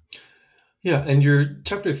 Yeah, and your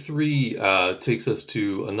chapter 3 takes us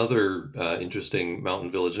to another interesting mountain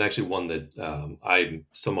village, and actually one that I'm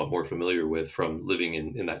somewhat more familiar with from living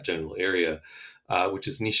in that general area, which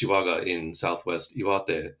is Nishiwaga in southwest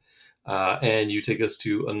Iwate. And you take us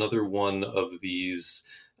to another one of these,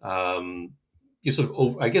 I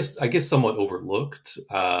guess somewhat overlooked,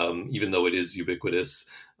 even though it is ubiquitous,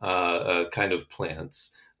 kind of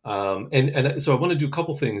plants. And so I want to do a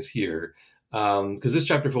couple things here. Because this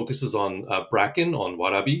chapter focuses on bracken, on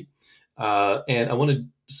warabi. And I want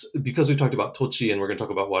to, because we talked about tochi and we're going to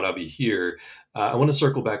talk about warabi here, I want to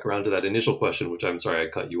circle back around to that initial question, which I'm sorry I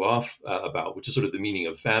cut you off about, which is sort of the meaning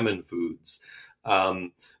of famine foods.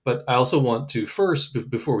 But I also want to first,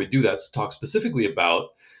 before we do that, talk specifically about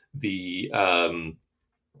the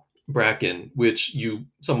bracken, which you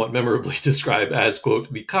somewhat memorably describe as,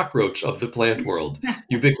 quote, the cockroach of the plant world,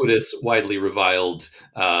 ubiquitous, widely reviled,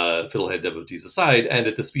 fiddlehead devotees aside, and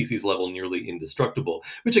at the species level nearly indestructible,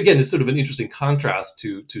 which again is sort of an interesting contrast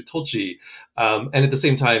to tochi. And at the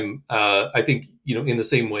same time, I think, in the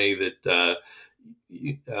same way that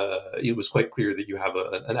it was quite clear that you have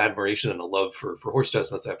an admiration and a love for horse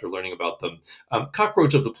chestnuts after learning about them.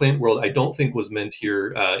 Cockroach of the plant world, I don't think was meant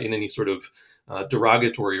here in any sort of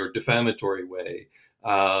derogatory or defamatory way.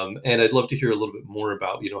 And I'd love to hear a little bit more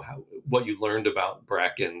about, what you learned about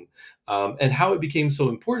bracken and how it became so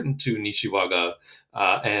important to Nishiwaga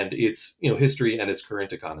and its, history and its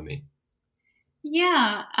current economy.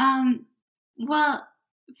 Yeah. Well,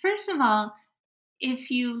 first of all,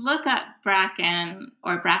 if you look up bracken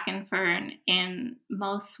or bracken fern in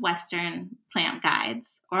most Western plant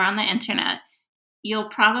guides or on the internet, you'll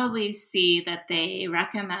probably see that they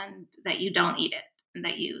recommend that you don't eat it and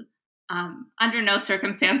that you, under no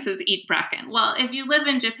circumstances, eat bracken. Well, if you live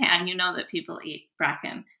in Japan, you know that people eat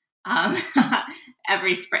bracken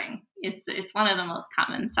every spring. It's one of the most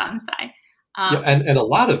common sansai. And a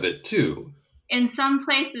lot of it, too. In some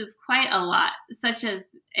places, quite a lot, such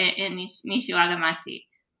as in Nishiwagamachi.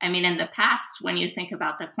 I mean, in the past, when you think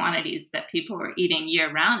about the quantities that people were eating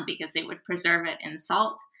year-round because they would preserve it in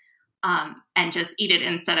salt and just eat it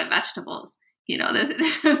instead of vegetables,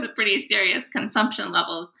 this is pretty serious consumption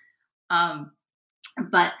levels.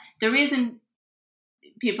 But the reason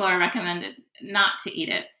people are recommended not to eat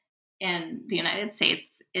it in the United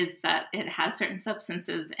States is that it has certain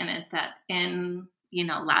substances in it that in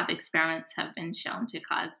lab experiments have been shown to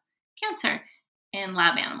cause cancer in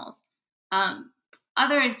lab animals.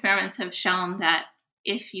 Other experiments have shown that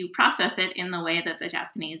if you process it in the way that the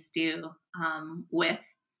Japanese do with,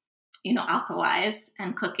 alkalis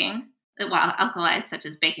and cooking, alkalis such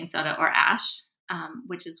as baking soda or ash,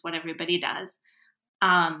 which is what everybody does,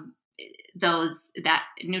 that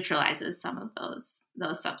neutralizes some of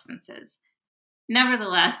those substances.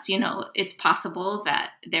 Nevertheless, it's possible that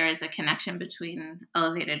there is a connection between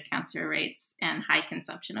elevated cancer rates and high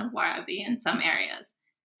consumption of warabi in some areas.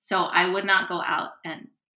 So I would not go out and,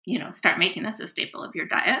 start making this a staple of your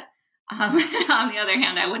diet. On the other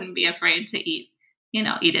hand, I wouldn't be afraid to eat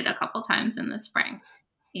it a couple times in the spring.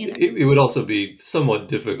 It would also be somewhat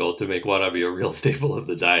difficult to make warabi a real staple of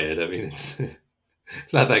the diet. I mean, it's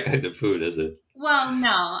not that kind of food, is it? Well,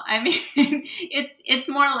 no. I mean, it's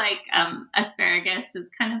more like asparagus is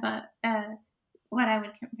kind of what I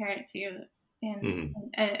would compare it to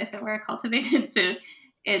if it were a cultivated food.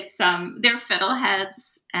 It's they're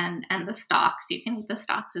fiddleheads and the stalks. You can eat the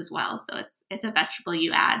stalks as well. So it's a vegetable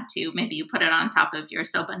you add to. Maybe you put it on top of your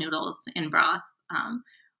soba noodles in broth,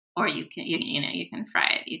 or you can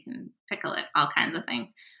fry it. You can pickle it. All kinds of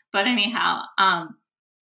things. But anyhow,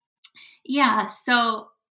 yeah. So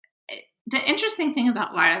the interesting thing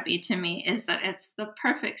about warabi to me is that it's the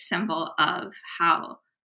perfect symbol of how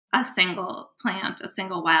a single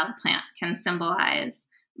wild plant can symbolize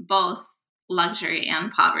both luxury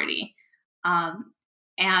and poverty.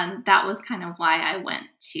 And that was kind of why I went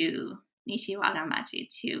to Nishiwagamachi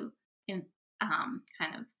to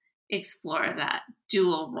kind of explore that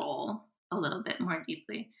dual role a little bit more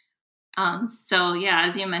deeply. So yeah,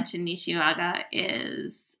 as you mentioned, Nishiwaga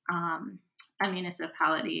is a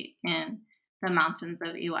municipality in the mountains of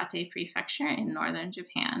Iwate Prefecture in northern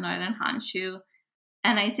Japan, northern Honshu.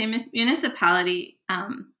 And I say municipality,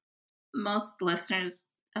 most listeners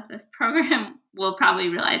of this program will probably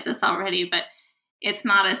realize this already, but it's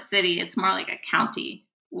not a city. It's more like a county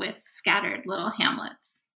with scattered little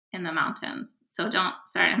hamlets in the mountains. So don't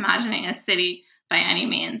start imagining a city by any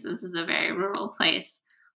means. This is a very rural place.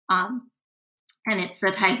 And it's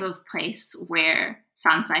the type of place where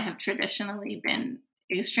sansai have traditionally been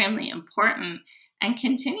extremely important and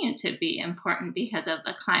continue to be important because of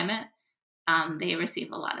the climate. They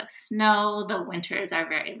receive a lot of snow. The winters are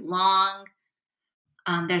very long.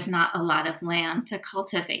 There's not a lot of land to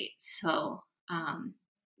cultivate. So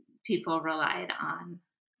people relied on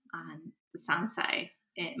sansai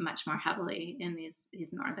much more heavily in these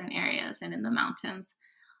northern areas and in the mountains.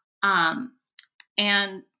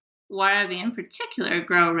 And warabi in particular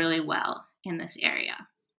grow really well in this area.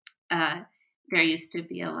 There used to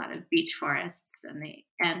be a lot of beech forests,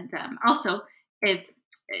 and also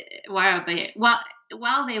warabi,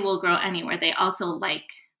 while they will grow anywhere, they also like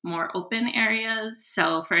more open areas.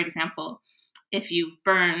 So, for example, if you've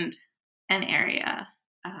burned an area,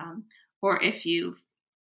 or if you've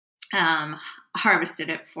harvested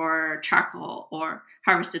it for charcoal, or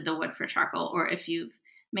harvested the wood for charcoal, or if you've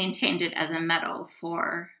maintained it as a meadow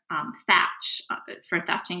for thatch, for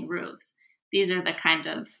thatching roofs. These are the kind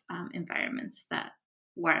of environments that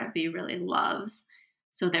warabi really loves.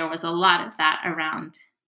 So there was a lot of that around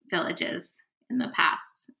villages in the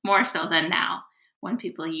past, more so than now, when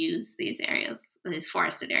people use these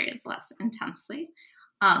forested areas less intensely.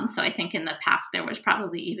 So I think in the past there was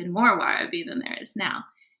probably even more warabi than there is now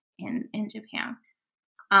in Japan.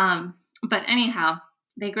 But anyhow,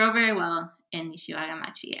 they grow very well in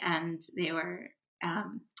Nishiwagamachi, and they were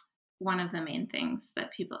one of the main things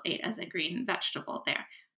that people ate as a green vegetable there.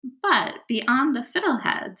 But beyond the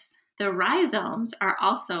fiddleheads, the rhizomes are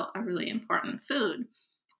also a really important food.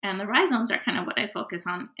 And the rhizomes are kind of what I focus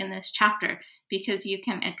on in this chapter, because you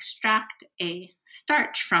can extract a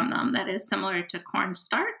starch from them that is similar to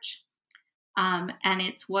cornstarch. And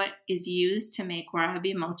it's what is used to make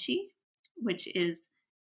warabi mochi, which is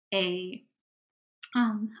a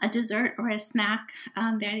dessert or a snack.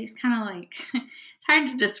 They're these kind of like, it's hard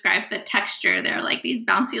to describe the texture. They're like these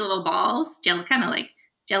bouncy little balls, kind of like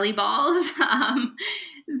jelly balls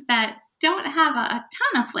that don't have a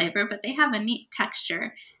ton of flavor, but they have a neat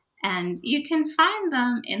texture. And you can find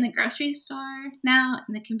them in the grocery store now,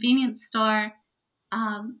 in the convenience store,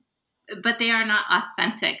 but they are not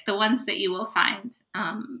authentic. The ones that you will find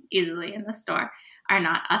easily in the store are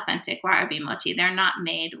not authentic warabi mochi. They're not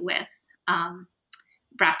made with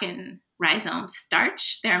bracken rhizome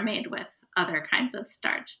starch. They're made with other kinds of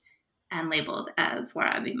starch and labeled as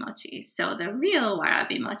warabi mochi. So the real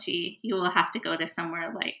warabi mochi, you will have to go to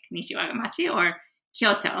somewhere like Nishiwagamachi or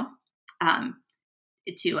Kyoto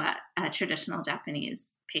to a traditional Japanese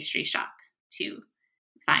pastry shop to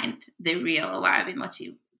find the real warabi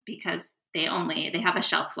mochi, because they have a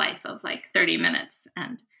shelf life of like 30 minutes,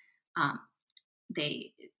 and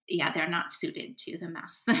they're not suited to the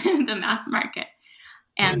mass market.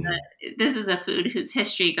 And this is a food whose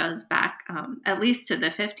history goes back at least to the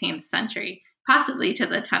 15th century, possibly to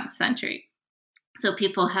the 10th century. So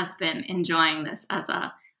people have been enjoying this as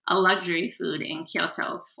a luxury food in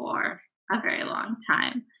Kyoto for a very long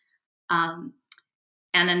time. And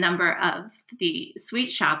a number of the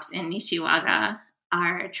sweet shops in Nishiwaga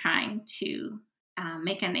are trying to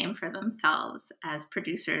make a name for themselves as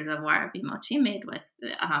producers of warabi mochi made with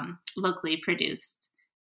locally produced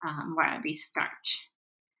warabi starch.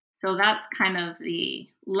 So that's kind of the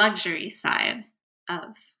luxury side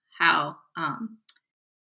of how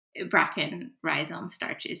bracken rhizome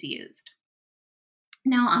starch is used.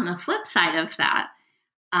 Now, on the flip side of that,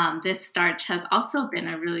 this starch has also been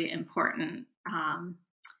a really important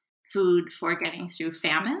food for getting through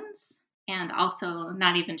famines, and also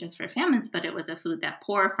not even just for famines, but it was a food that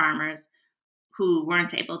poor farmers who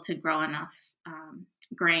weren't able to grow enough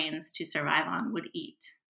grains to survive on would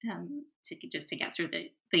eat to get through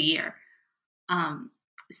the year.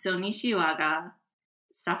 So Nishiwaga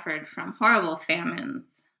suffered from horrible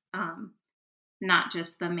famines, not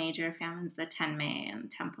just the major famines, the Tenmei and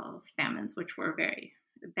Tempo famines, which were very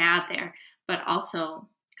bad there, but also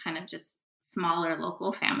kind of just smaller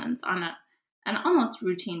local famines on an almost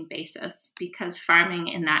routine basis, because farming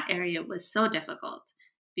in that area was so difficult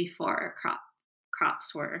before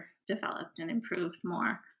crops were developed and improved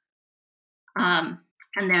more. And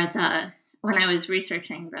when I was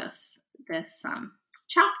researching this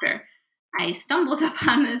chapter, I stumbled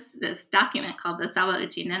upon this document called the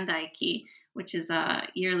Sawauchi Nendaiki, which is a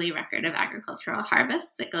yearly record of agricultural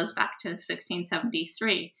harvests that goes back to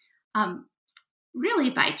 1673. Really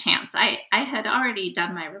by chance. I had already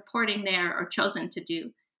done my reporting there, or chosen to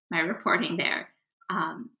do my reporting there,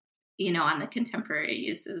 on the contemporary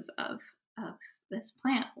uses of this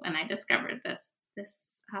plant, when I discovered this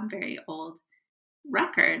very old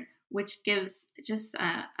record, which gives just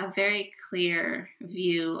a very clear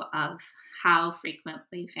view of how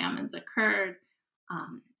frequently famines occurred,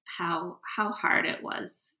 how hard it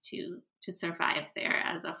was to survive there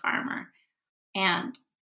as a farmer. And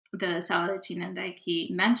the Sawauchi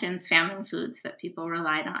Nendaiki mentions famine foods that people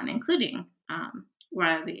relied on, including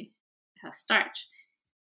warabi starch.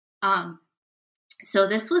 So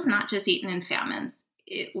this was not just eaten in famines.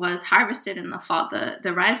 It was harvested in the fall.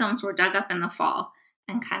 The rhizomes were dug up in the fall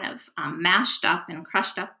and kind of mashed up and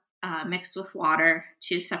crushed up, mixed with water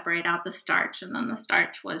to separate out the starch. And then the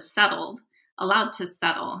starch was allowed to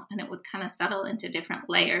settle, and it would kind of settle into different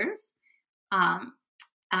layers.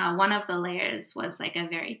 One of the layers was like a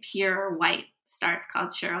very pure white starch called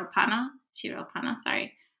shiropana,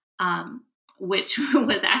 which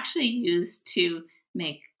was actually used to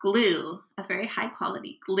make glue, a very high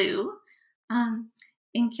quality glue.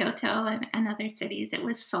 In Kyoto and other cities, it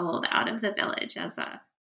was sold out of the village as a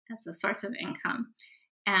source of income.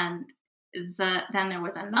 And then there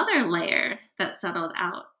was another layer that settled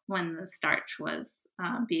out when the starch was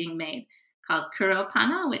being made, called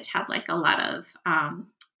kuropana, which had like a lot of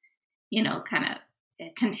kind of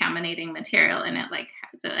contaminating material in it, like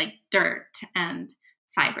dirt and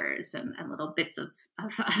fibers and little bits of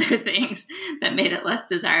other things that made it less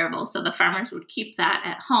desirable. So the farmers would keep that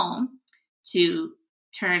at home to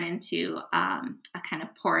turn into a kind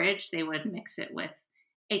of porridge. They would mix it with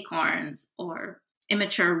acorns or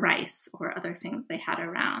immature rice or other things they had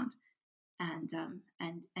around, and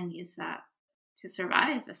use that to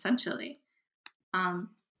survive, essentially.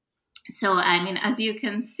 So, I mean, as you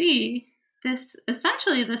can see, this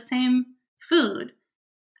essentially the same food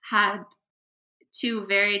had two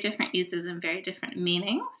very different uses and very different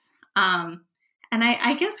meanings. And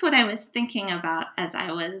I guess what I was thinking about as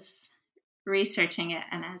I was researching it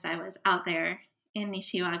and as I was out there in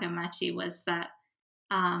Nishiwagamachi was that,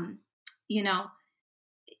 you know,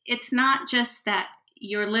 it's not just that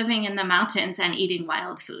you're living in the mountains and eating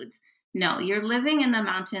wild foods. No, you're living in the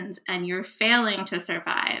mountains and you're failing to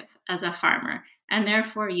survive as a farmer. And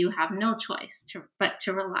therefore you have no choice but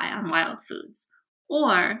to rely on wild foods.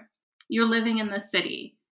 Or you're living in the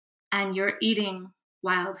city and you're eating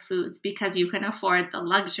wild foods because you can afford the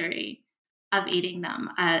luxury of eating them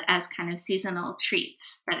as kind of seasonal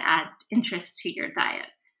treats that add interest to your diet.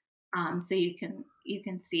 So you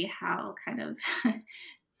can see how kind of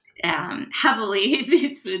heavily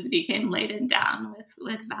these foods became laden down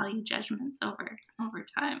with value judgments over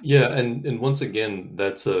time. Yeah, and once again,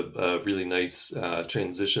 that's a really nice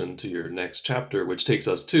transition to your next chapter, which takes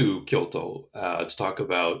us to Kyoto to talk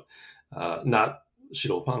about not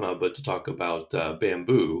Shiropana, but to talk about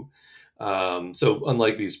bamboo. So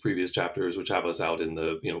unlike these previous chapters, which have us out in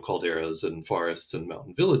the calderas and forests and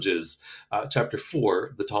mountain villages, chapter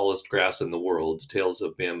 4, The Tallest Grass in the World, Tales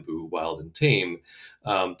of Bamboo, Wild and Tame,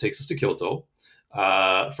 takes us to Kyoto.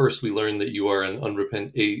 First, we learn that you are an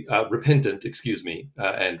repentant,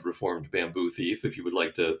 and reformed bamboo thief. If you would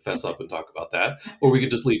like to fess up and talk about that, or we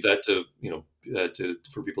could just leave that to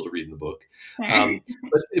for people to read in the book.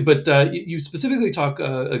 But you specifically talk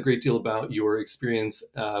a great deal about your experience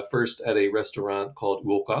first at a restaurant called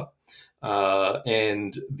Uoka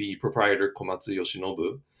and the proprietor Komatsu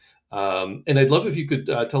Yoshinobu. And I'd love if you could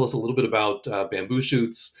tell us a little bit about bamboo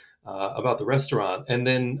shoots. About the restaurant, and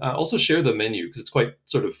then also share the menu, because it's quite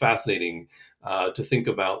sort of fascinating to think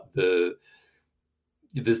about this.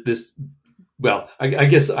 Well, I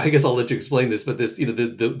guess I'll let you explain this, but this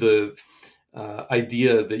the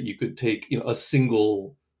idea that you could take a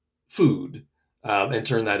single food and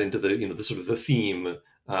turn that into the sort of the theme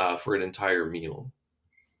for an entire meal.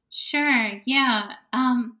 Sure. Yeah.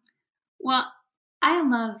 Well, I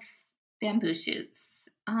love bamboo shoots.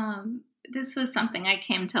 This was something I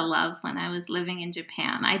came to love when I was living in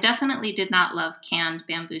Japan. I definitely did not love canned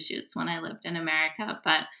bamboo shoots when I lived in America,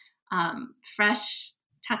 but fresh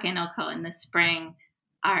takenoko in the spring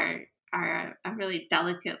are a really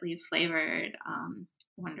delicately flavored,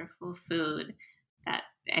 wonderful food that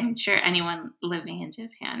I'm sure anyone living in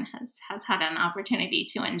Japan has had an opportunity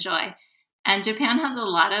to enjoy. And Japan has a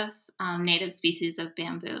lot of native species of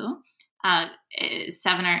bamboo,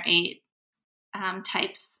 7 or 8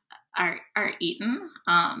 types are eaten,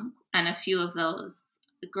 and a few of those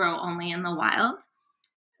grow only in the wild.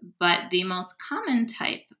 But the most common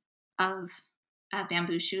type of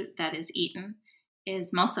bamboo shoot that is eaten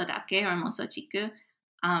is mosodake or mosochiku,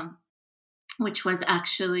 which was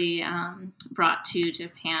actually brought to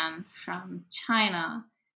Japan from China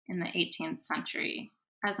in the 18th century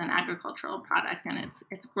as an agricultural product, and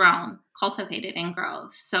it's grown, cultivated in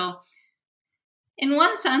groves. So in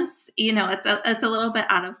one sense, it's a little bit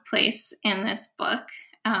out of place in this book,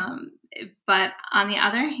 but on the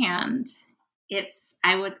other hand,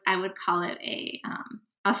 I would call it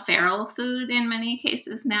a feral food in many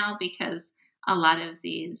cases now, because a lot of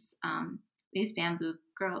these bamboo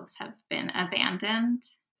groves have been abandoned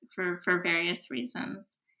for various reasons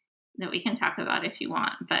that we can talk about if you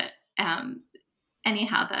want. But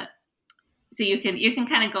anyhow, so you can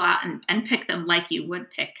kind of go out and pick them like you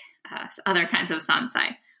would pick other kinds of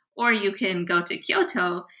sansai, or you can go to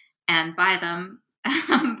Kyoto and buy them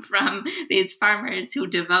from these farmers who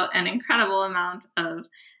devote an incredible amount of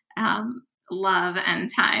love and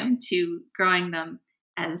time to growing them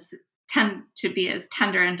to be as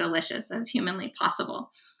tender and delicious as humanly possible.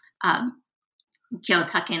 Kyo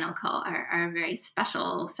takenoko are a very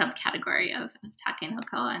special subcategory of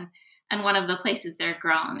takenoko, and one of the places they're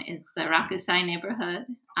grown is the Rakusai neighborhood,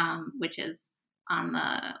 which is on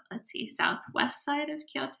the, southwest side of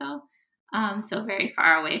Kyoto. So very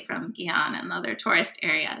far away from Gion and other tourist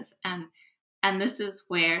areas. And this is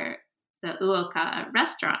where the Uoka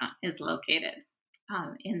restaurant is located,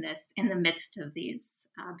 in the midst of these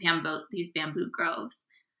bamboo groves.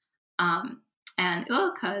 And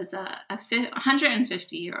Uoka is a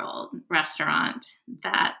 150-year-old restaurant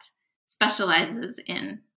that specializes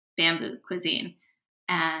in bamboo cuisine.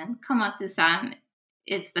 And Komatsu-san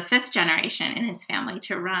is the 5th generation in his family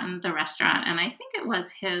to run the restaurant. And I think it was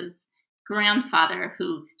his grandfather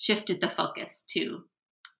who shifted the focus to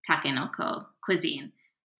Takenoko cuisine.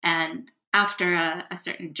 And after a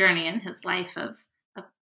certain journey in his life of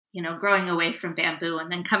growing away from bamboo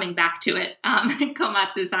and then coming back to it,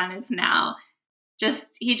 Komatsu-san is now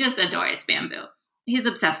he just adores bamboo. He's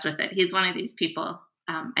obsessed with it. He's one of these people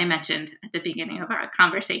I mentioned at the beginning of our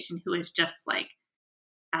conversation who is just like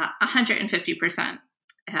 150%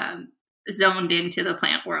 zoned into the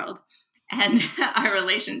plant world and our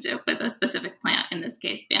relationship with a specific plant, in this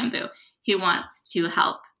case, bamboo. He wants to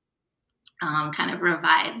help kind of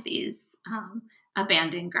revive these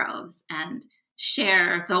abandoned groves and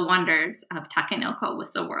share the wonders of takenoko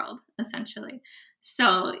with the world, essentially.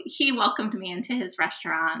 So he welcomed me into his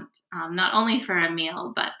restaurant, not only for a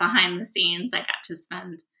meal, but behind the scenes, I got to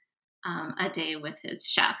spend a day with his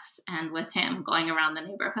chefs and with him going around the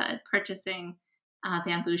neighborhood, purchasing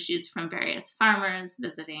bamboo shoots from various farmers,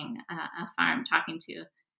 visiting a farm, talking to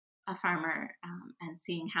a farmer and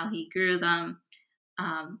seeing how he grew them.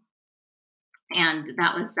 And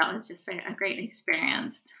that was just a great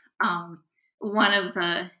experience. One of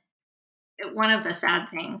the sad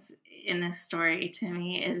things in this story to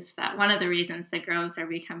me is that one of the reasons the groves are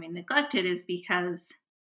becoming neglected is because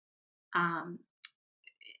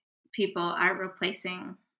people are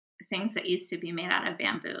replacing things that used to be made out of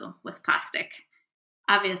bamboo with plastic.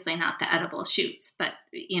 Obviously not the edible shoots, but,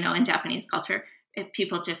 in Japanese culture,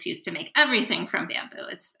 people just used to make everything from bamboo.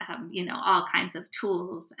 It's, all kinds of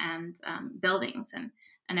tools and buildings and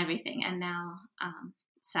everything. And now,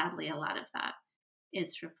 sadly, a lot of that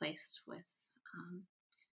is replaced with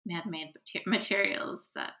man-made materials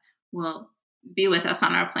that will be with us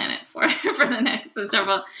on our planet for the next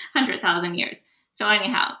several 100,000 years. So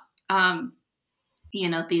anyhow,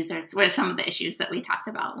 these were some of the issues that we talked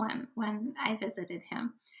about when I visited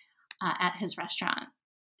him at his restaurant.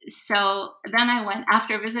 So then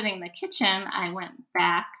after visiting the kitchen, I went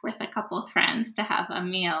back with a couple of friends to have a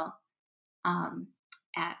meal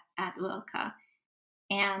at Uoka.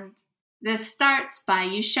 And this starts by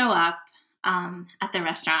you show up at the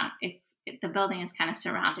restaurant. The building is kind of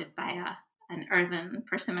surrounded by an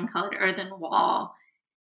persimmon-colored earthen wall,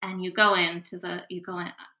 and you go in through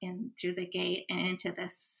the gate and into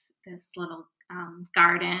this little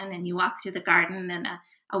garden, and you walk through the garden, and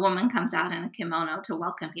a woman comes out in a kimono to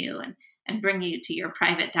welcome you and bring you to your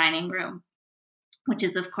private dining room, which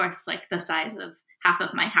is of course like the size of half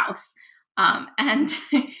of my house, and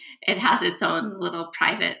it has its own little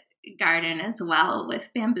private garden as well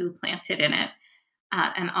with bamboo planted in it.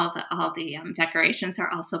 And all the decorations are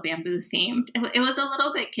also bamboo themed. It was a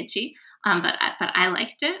little bit kitschy, but I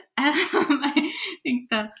liked it. I think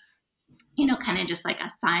kind of just like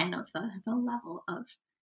a sign of the level of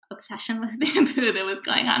obsession with bamboo that was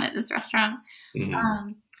going on at this restaurant.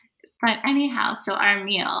 Mm-hmm. But anyhow, so our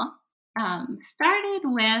meal started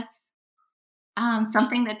with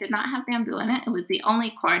something that did not have bamboo in it. It was the only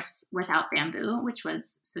course without bamboo, which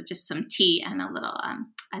was just some tea and a little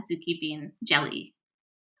azuki bean jelly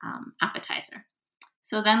appetizer.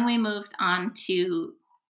 So then we moved on to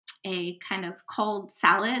a kind of cold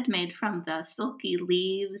salad made from the silky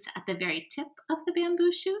leaves at the very tip of the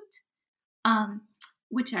bamboo shoot,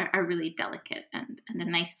 which are really delicate and a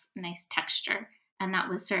nice texture. And that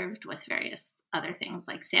was served with various other things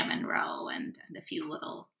like salmon roe and a few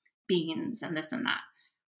little beans and this and that.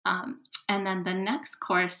 And then the next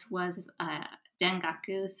course was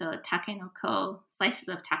dengaku, so takenoko, slices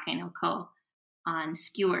of takenoko on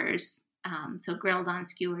skewers, so grilled on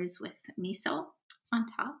skewers with miso on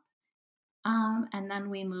top. And then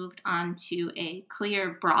we moved on to a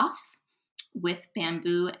clear broth with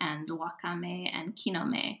bamboo and wakame and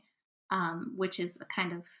kinome, which is a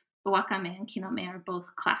kind of, wakame and kinome are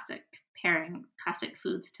both classic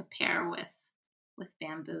foods to pair with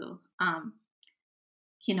bamboo.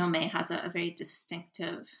 Kinome has a very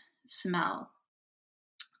distinctive smell.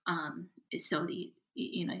 So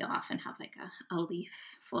you'll often have like a leaf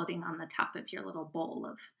floating on the top of your little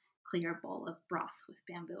clear bowl of broth with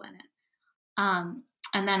bamboo in it.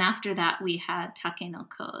 And then after that, we had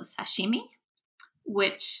takenoko sashimi,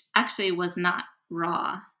 which actually was not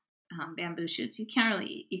raw bamboo shoots. You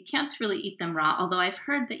can't really eat them raw, although I've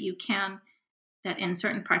heard that you can, that in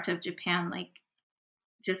certain parts of Japan, like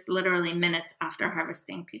just literally minutes after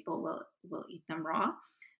harvesting, people will eat them raw.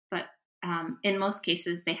 But in most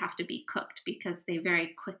cases, they have to be cooked because they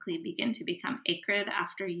very quickly begin to become acrid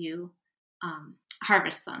after you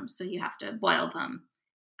harvest them. So you have to boil them.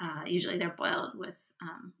 Usually they're boiled with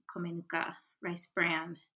komenuka rice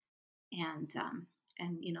bran and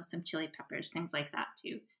some chili peppers, things like that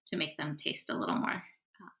to make them taste a little more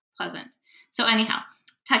pleasant. So anyhow,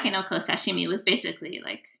 takenoko sashimi was basically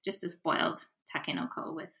like just this boiled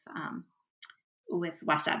takenoko with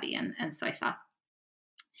wasabi and soy sauce.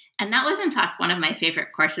 And that was, in fact, one of my favorite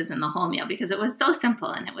courses in the whole meal because it was so simple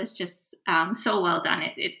and it was just so well done.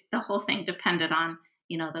 The whole thing depended on,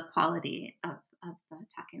 the quality of the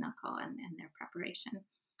takenoko and their preparation.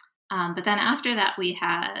 But then after that, we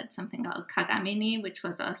had something called kagamini, which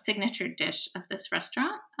was a signature dish of this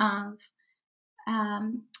restaurant of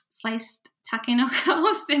sliced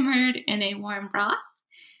takenoko simmered in a warm broth.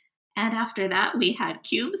 And after that, we had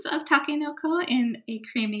cubes of takenoko in a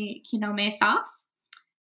creamy kinome sauce.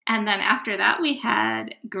 And then after that, we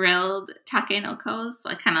had grilled takenokos,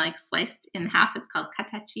 kind of like sliced in half. It's called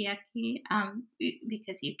katachiyaki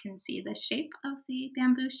because you can see the shape of the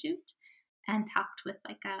bamboo shoot, and topped with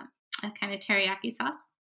like a kind of teriyaki sauce.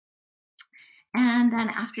 And then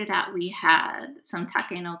after that, we had some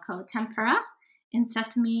takenoko tempura in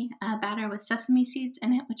sesame batter with sesame seeds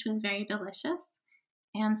in it, which was very delicious.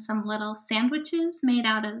 And some little sandwiches made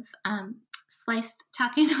out of sliced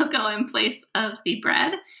takenoko in place of the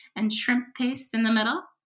bread and shrimp paste in the middle.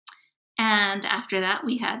 And after that,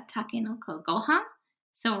 we had takenoko gohan,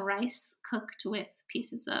 so rice cooked with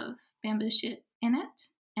pieces of bamboo shoot in it,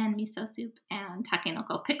 and miso soup and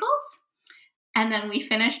takenoko pickles. And then we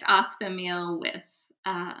finished off the meal with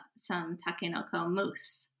some takenoko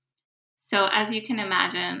mousse. So as you can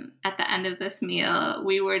imagine, at the end of this meal,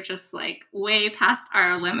 we were just like way past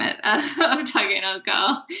our limit of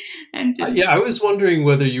takenoko. And I was wondering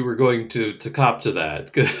whether you were going to cop to that,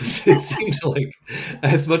 because it seemed like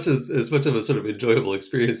as much of a sort of enjoyable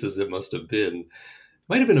experience as it must have been,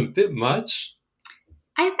 might have been a bit much.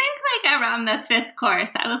 I think like around the fifth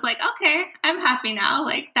course, I was like, okay, I'm happy now.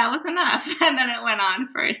 Like that was enough. And then it went on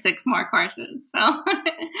for 6 more courses. So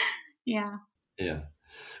yeah. Yeah.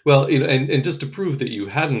 Well, and just to prove that you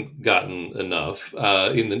hadn't gotten enough,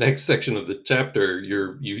 in the next section of the chapter,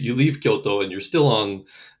 you leave Kyoto and you're still on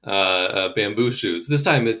bamboo shoots. This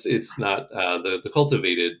time, it's not the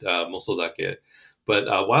cultivated mosodake,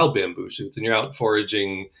 but wild bamboo shoots, and you're out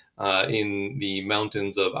foraging in the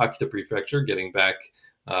mountains of Akita Prefecture, getting back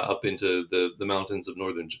up into the mountains of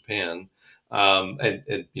northern Japan.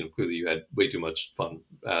 And clearly you had way too much fun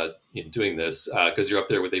doing this because you're up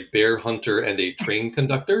there with a bear hunter and a train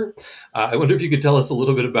conductor. I wonder if you could tell us a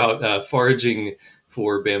little bit about foraging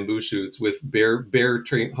for bamboo shoots with bear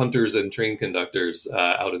train hunters and train conductors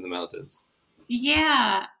out in the mountains.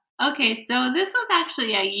 Yeah. Okay, so this was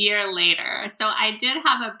actually a year later. So I did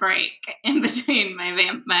have a break in between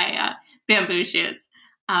my bamboo shoots.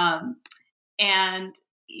 And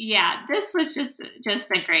yeah, this was just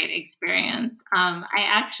a great experience. I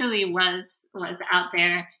actually was out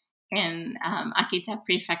there in Akita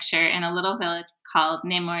Prefecture in a little village called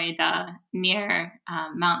Nemorida near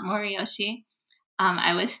Mount Moriyoshi.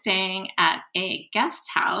 I was staying at a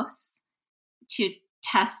guest house to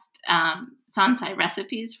test sansai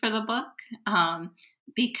recipes for the book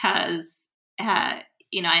because I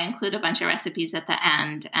include a bunch of recipes at the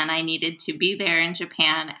end, and I needed to be there in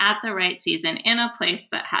Japan at the right season in a place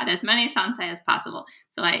that had as many sansai as possible.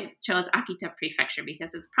 So I chose Akita Prefecture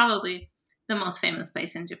because it's probably the most famous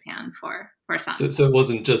place in Japan for sansai. So it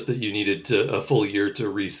wasn't just that you needed a full year to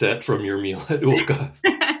reset from your meal at Uoka.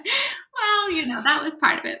 Well, that was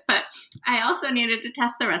part of it, but I also needed to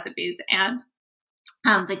test the recipes, and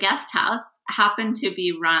the guest house happened to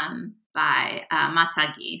be run by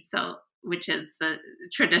Matagi, which is the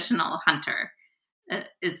traditional hunter,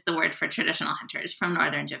 is the word for traditional hunters from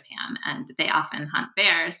northern Japan, and they often hunt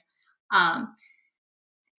bears.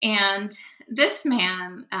 And this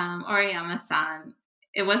man, Oriyama-san,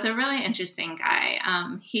 it was a really interesting guy.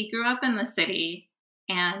 He grew up in the city,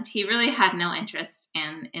 and he really had no interest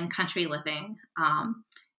in country living.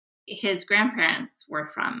 His grandparents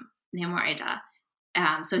were from Nemorida,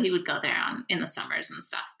 so he would go there in the summers and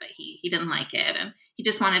stuff, but he didn't like it, and he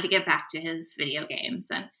just wanted to get back to his video games.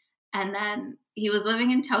 And then he was living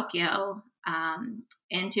in Tokyo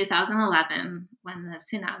in 2011 when the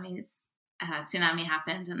tsunami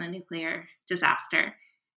happened and the nuclear disaster,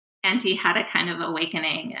 and he had a kind of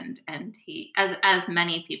awakening, and he, as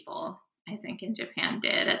many people I think in Japan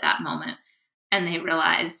did at that moment, and they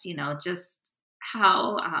realized just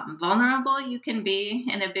how vulnerable you can be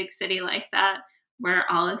in a big city like that, where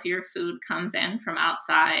all of your food comes in from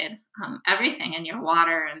outside, everything in your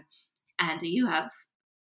water, and you have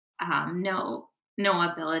no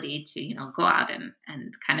ability to go out and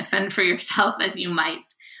kind of fend for yourself as you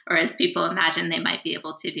might, or as people imagine they might be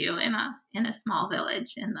able to do in a small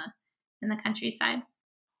village in the countryside.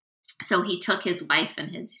 So he took his wife and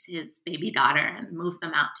his baby daughter and moved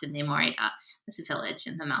them out to Nemorida, this village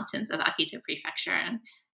in the mountains of Akita Prefecture,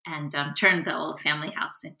 and turned the old family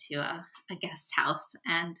house into a guest house.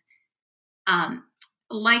 And um,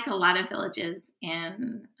 like a lot of villages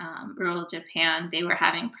in rural Japan, they were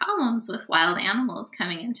having problems with wild animals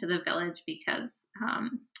coming into the village because,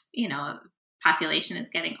 you know, population is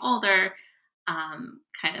getting older,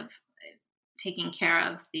 kind of taking care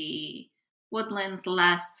of the woodlands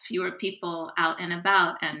less, fewer people out and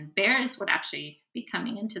about, and bears would actually be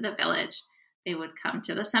coming into the village. They would come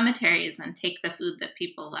to the cemeteries and take the food that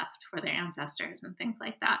people left for their ancestors and things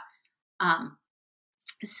like that. Um,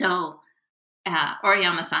 so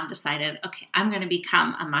Oriyama-san decided, okay, I'm going to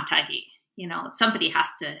become a matagi. You know, somebody has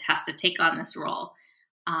to take on this role,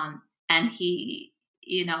 and he,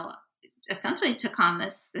 you know, essentially took on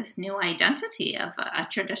this new identity of a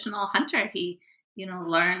traditional hunter. He, you know,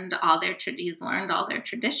 he's learned all their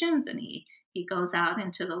traditions, and he goes out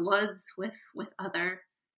into the woods with other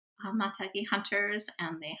matagi hunters,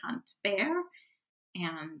 and they hunt bear,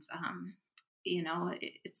 and you know,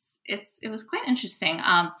 it was quite interesting.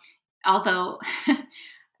 Although,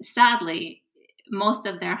 sadly, most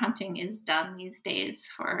of their hunting is done these days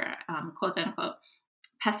for quote unquote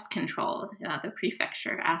pest control. The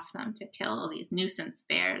prefecture asks them to kill these nuisance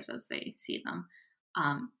bears as they see them.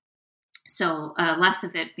 So less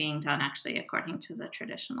of it being done actually according to the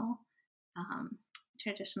um,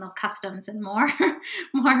 traditional customs, and more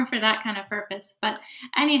more for that kind of purpose. But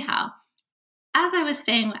anyhow, as I was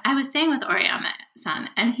staying with Oriyama-san,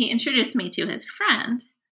 and he introduced me to his friend,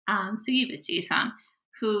 Sugibuchi-san,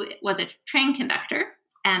 who was a train conductor.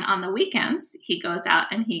 And on the weekends, he goes out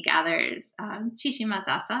and he gathers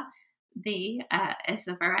chishimazasa. Is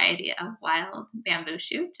a variety of wild bamboo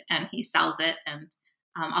shoot, and he sells it, and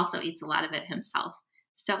also eats a lot of it himself.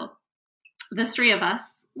 So the three of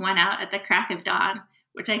us went out at the crack of dawn,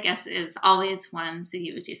 which I guess is always when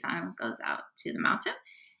Sugibuchi-san goes out to the mountain,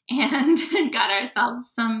 and got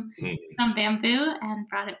ourselves some bamboo and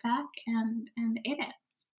brought it back and ate it.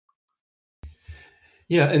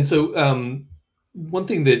 Yeah, and so one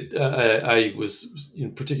thing that I was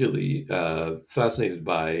particularly fascinated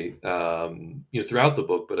by, throughout the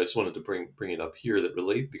book, but I just wanted to bring it up here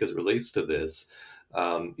because it relates to this,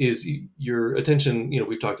 is your attention.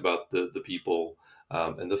 We've talked about the people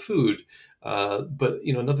and the food, but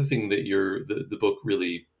another thing that the book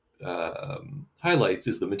really highlights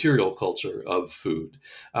is the material culture of food.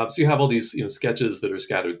 So you have all these sketches that are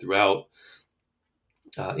scattered throughout.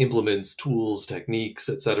 Implements, tools, techniques,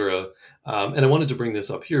 etc. And I wanted to bring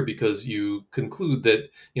this up here because you conclude that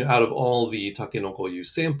out of all the takenoko you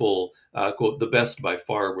sample, quote, the best by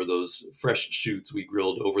far were those fresh shoots we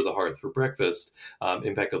grilled over the hearth for breakfast,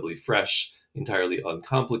 impeccably fresh, entirely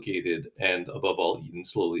uncomplicated, and above all eaten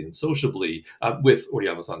slowly and sociably with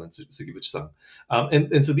Oriyama-san and Sugibuchi-san.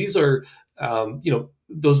 And so these are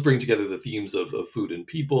those bring together the themes of food and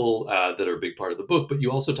people that are a big part of the book. But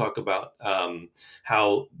you also talk about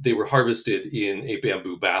how they were harvested in a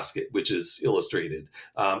bamboo basket, which is illustrated,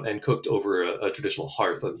 and cooked over a traditional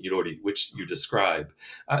hearth on irori, which you describe.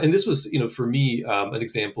 And this was, for me, an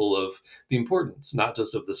example of the importance, not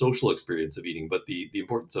just of the social experience of eating, but the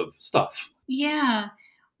importance of stuff. Yeah.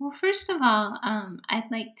 Well, first of all,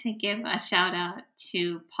 I'd like to give a shout out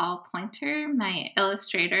to Paul Pointer, my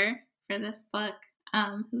illustrator for this book,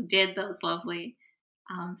 who did those lovely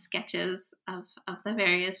sketches of the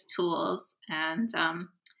various tools. And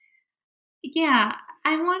yeah,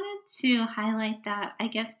 I wanted to highlight that, I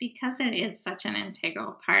guess, because it is such an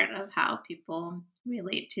integral part of how people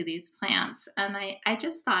relate to these plants. And I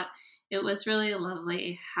just thought it was really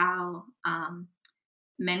lovely how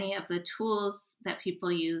many of the tools that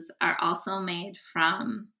people use are also made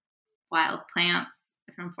from wild plants,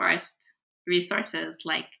 from forest resources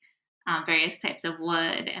like various types of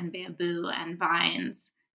wood and bamboo and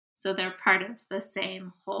vines. So they're part of the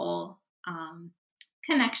same whole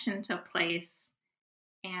connection to place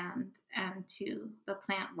and to the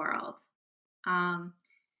plant world.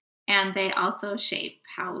 And they also shape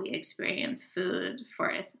how we experience food.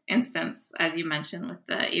 For instance, as you mentioned with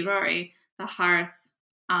the irori, the hearth,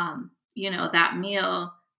 that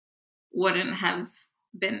meal wouldn't have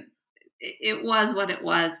been, it was what it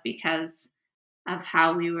was because of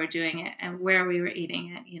how we were doing it and where we were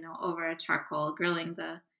eating it, over a charcoal, grilling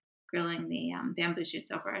the bamboo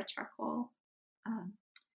shoots over a charcoal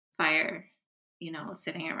fire,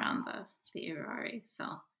 sitting around the irori. So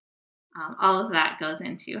all of that goes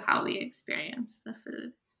into how we experience the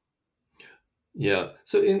food. Yeah.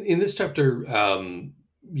 So in this chapter,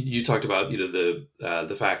 you talked about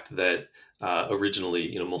the fact that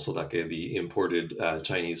originally Mosodake, the imported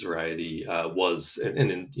Chinese variety, was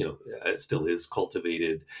and it still is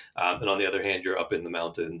cultivated, and on the other hand, you're up in the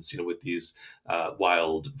mountains, with these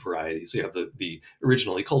wild varieties. So you have the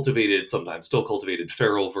originally cultivated, sometimes still cultivated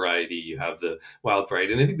feral variety. You have the wild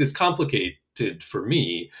variety, and I think this complicated for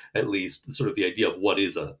me at least sort of the idea of what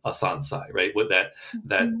is a sansai, right? What that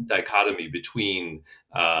dichotomy between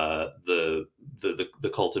the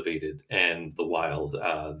cultivated and the wild,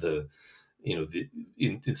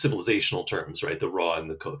 in civilizational terms, right? The raw and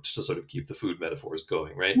the cooked, to sort of keep the food metaphors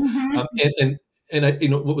going, right? Mm-hmm. And I,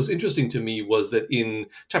 what was interesting to me was that in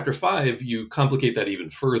chapter 5, you complicate that even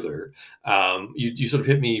further. You sort of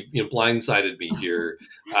hit me, blindsided me here,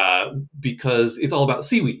 because it's all about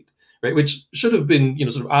seaweed, right? Which should have been,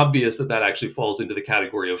 sort of obvious that actually falls into the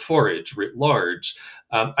category of forage writ large.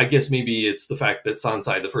 I guess maybe it's the fact that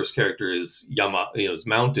Sansai, the first character, is Yama, is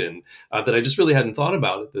mountain, that I just really hadn't thought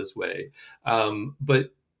about it this way.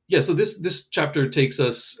 But yeah, so this chapter takes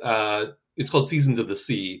us. It's called Seasons of the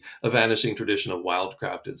Sea: A Vanishing Tradition of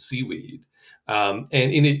Wildcrafted Seaweed. And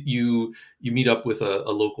in it, you meet up with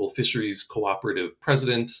a local fisheries cooperative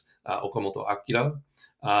president, Okamoto Akira,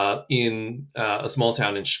 in a small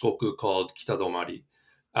town in Shikoku called Kitadomari.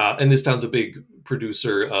 And this town's a big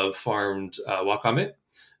producer of farmed wakame.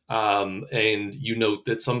 And you note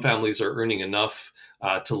that some families are earning enough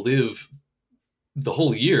to live the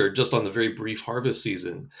whole year just on the very brief harvest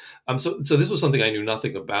season. So this was something I knew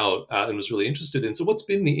nothing about and was really interested in. So what's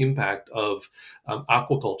been the impact of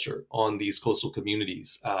aquaculture on these coastal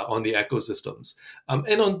communities, on the ecosystems,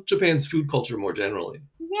 and on Japan's food culture more generally?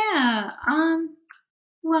 Yeah.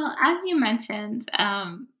 Well, as you mentioned,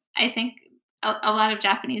 I think a lot of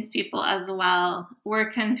Japanese people as well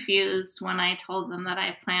were confused when I told them that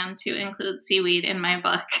I planned to include seaweed in my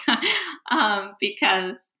book,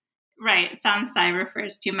 because, right, sansai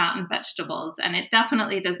refers to mountain vegetables, and it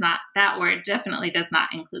definitely does not, that word definitely does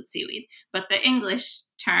not include seaweed. But the English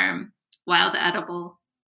term wild edible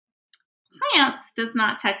plants does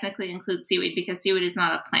not technically include seaweed, because seaweed is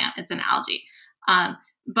not a plant, it's an algae.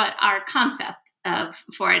 But our concept of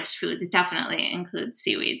foraged foods definitely includes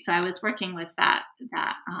seaweed. So I was working with that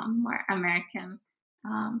more American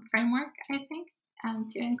framework, I think,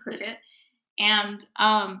 to include it. And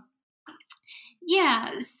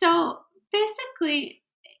so basically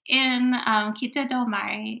in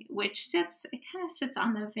Kitadomari, which kind of sits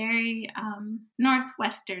on the very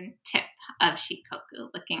northwestern tip of Shikoku,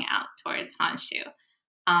 looking out towards Honshu.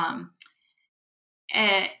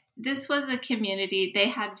 This was a community. They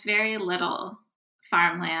had very little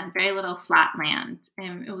farmland, very little flat land.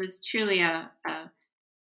 And it was truly a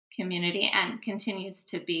community, and continues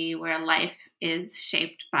to be, where life is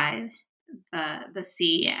shaped by the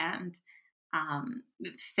sea and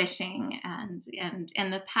fishing and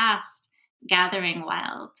in the past gathering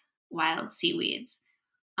wild seaweeds.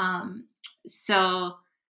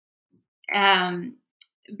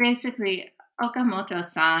 Basically,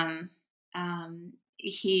 Okamoto-san,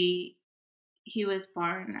 he was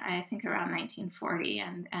born, I think, around 1940,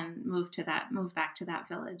 and moved back to that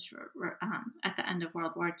village at the end of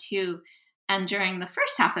World War II. And during the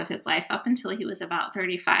first half of his life, up until he was about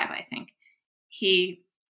 35, I think, he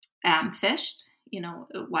fished,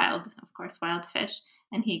 wild fish,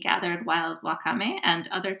 and he gathered wild wakame and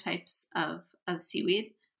other types of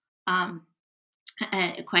seaweed,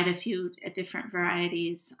 quite a few different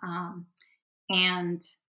varieties, and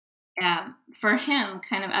for him,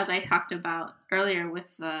 kind of as I talked about earlier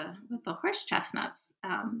with the horse chestnuts,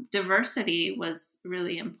 diversity was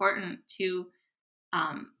really important to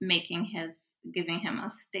giving him a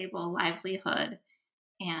stable livelihood,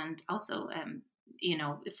 and also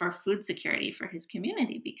for food security for his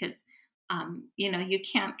community, because you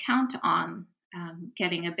can't count on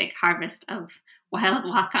getting a big harvest of wild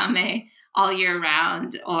wakame all year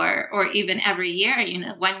round, or even every year.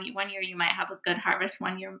 One year you might have a good harvest,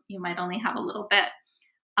 one year you might only have a little bit.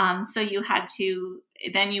 So you would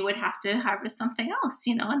have to harvest something else,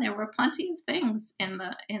 and there were plenty of things in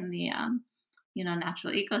the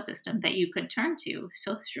natural ecosystem that you could turn to.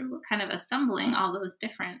 So through kind of assembling all those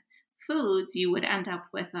different foods, you would end up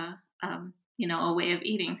with a way of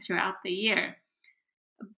eating throughout the year.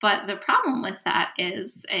 But the problem with that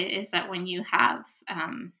is that when you have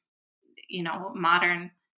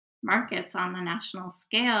modern markets on the national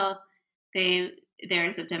scale,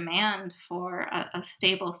 there's a demand for a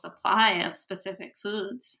stable supply of specific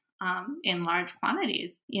foods in large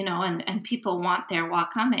quantities, and people want their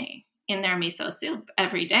wakame in their miso soup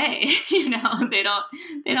every day. They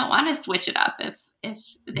don't want to switch it up if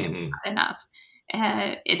there's not enough.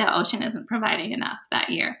 the ocean isn't providing enough that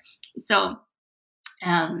year. So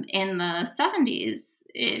in the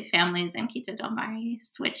 70s, families in Quito del Mare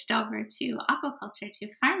switched over to aquaculture,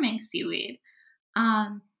 to farming seaweed.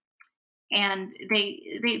 And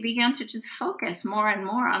they began to just focus more and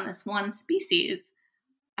more on this one species,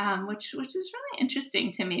 which is really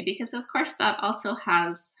interesting to me, because of course that also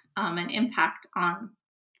has an impact on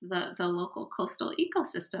the local coastal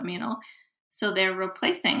ecosystem, So they're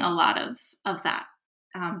replacing a lot of that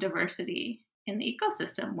diversity in the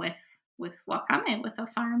ecosystem with wakame, with a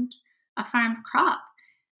farmed crop.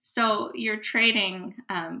 So you're trading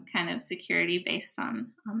kind of security based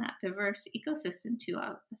on that diverse ecosystem to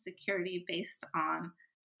a security based on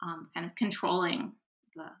kind of controlling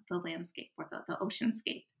the landscape or the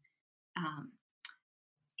oceanscape.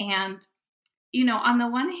 And, on the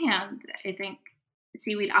one hand, I think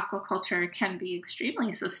seaweed aquaculture can be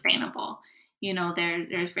extremely sustainable.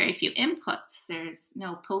 There's very few inputs. There's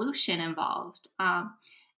no pollution involved.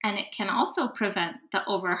 And it can also prevent the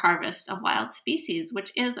overharvest of wild species,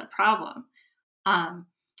 which is a problem.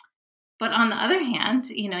 But on the other hand,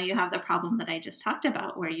 you have the problem that I just talked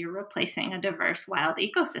about, where you're replacing a diverse wild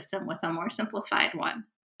ecosystem with a more simplified one.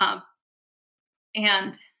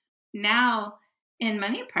 And now in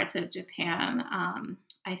many parts of Japan,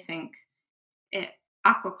 I think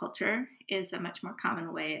aquaculture is a much more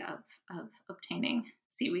common way of obtaining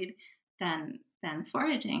seaweed than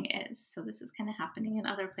foraging is. So this is kind of happening in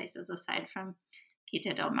other places aside from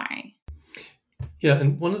Quito del Mare. Yeah,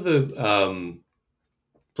 and one of the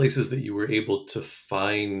places that you were able to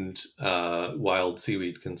find wild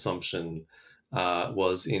seaweed consumption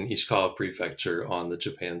was in Ishikawa Prefecture on the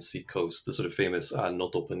Japan Sea coast, the sort of famous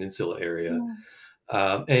Noto Peninsula area.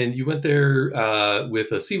 Yeah. And you went there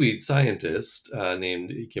with a seaweed scientist named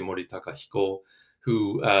Ikemori Takahiko,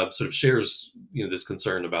 who sort of shares this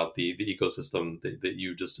concern about the ecosystem that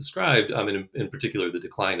you just described, in particular the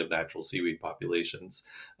decline of natural seaweed populations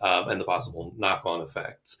and the possible knock-on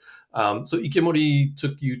effects. So Ikemori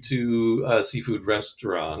took you to a seafood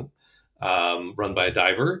restaurant run by a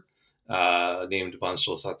diver named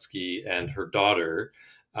Bansho Satsuki and her daughter.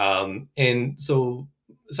 And so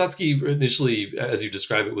Satsuki initially, as you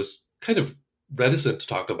described it, was kind of reticent to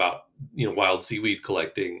talk about wild seaweed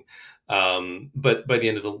collecting. But by the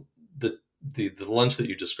end of the lunch that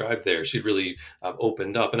you described there, she'd really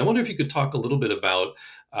opened up. And I wonder if you could talk a little bit about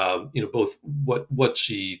both what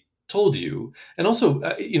she told you, and also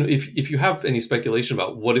if you have any speculation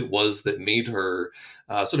about what it was that made her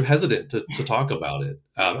sort of hesitant to talk about it.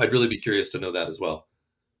 I'd really be curious to know that as well.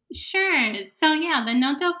 Sure. So yeah, the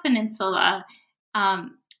Noto Peninsula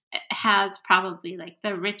has probably like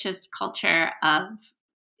the richest culture of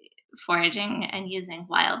foraging and using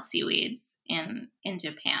wild seaweeds in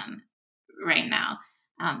Japan right now.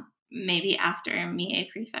 Maybe after Mie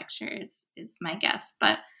Prefecture is my guess,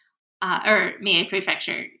 but or Mie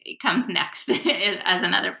Prefecture comes next as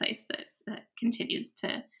another place that continues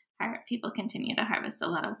to people continue to harvest a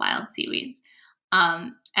lot of wild seaweeds.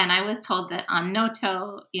 And I was told that on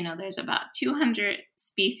Noto, there's about 200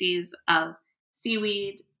 species of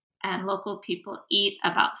seaweed, and local people eat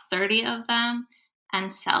about 30 of them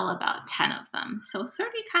and sell about 10 of them. So 30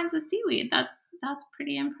 kinds of seaweed, that's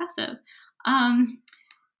pretty impressive. And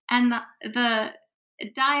the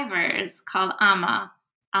divers called ama,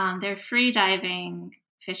 they're free diving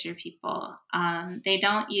fisher people. They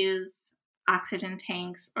don't use oxygen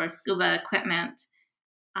tanks or scuba equipment.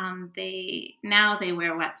 They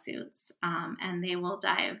wear wetsuits, and they will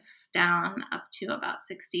dive down up to about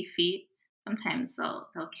 60 feet. Sometimes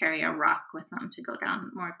they'll carry a rock with them to go down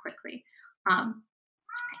more quickly.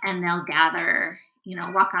 And they'll gather,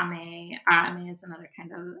 wakame, arame is another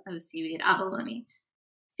kind of seaweed, abalone,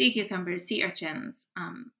 sea cucumbers, sea urchins,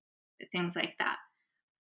 things like that.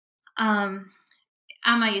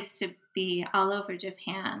 Ama used to be all over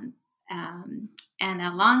Japan, and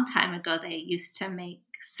a long time ago they used to make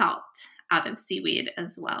salt out of seaweed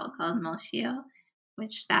as well, called moshio,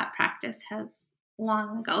 which that practice has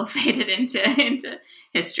long ago faded into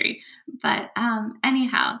history. But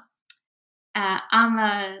anyhow,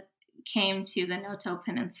 Ama came to the Noto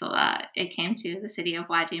Peninsula. It came to the city of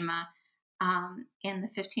Wajima in the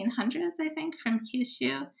 1500s, I think, from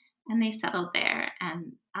Kyushu, and they settled there.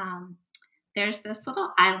 And there's this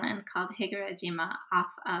little island called Higurajima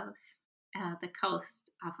off of the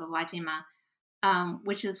coast, off of Wajima,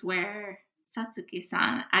 which is where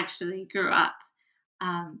Satsuki-san actually grew up.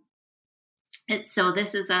 So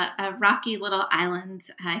this is a rocky little island.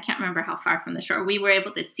 I can't remember how far from the shore. We were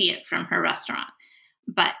able to see it from her restaurant,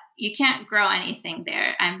 but you can't grow anything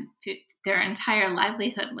there. Their entire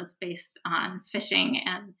livelihood was based on fishing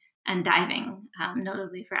and and diving,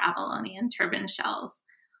 notably for abalone and turban shells,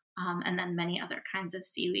 and then many other kinds of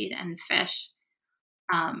seaweed and fish.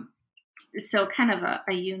 So kind of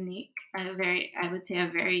a unique, I would say a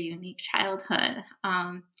very unique childhood.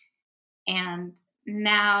 And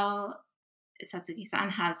now Satsuki-san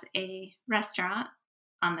has a restaurant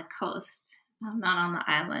on the coast, not on the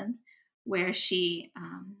island, where she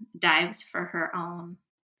dives for her own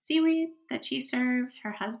seaweed that she serves.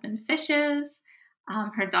 Her husband fishes.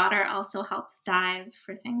 Her daughter also helps dive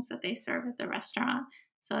for things that they serve at the restaurant.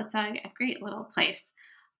 So it's a great little place.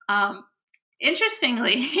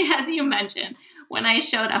 Interestingly, as you mentioned, when I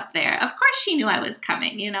showed up there, of course she knew I was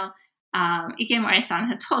coming. Ikemori-san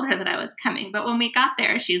had told her that I was coming, but when we got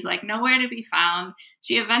there, she's like nowhere to be found.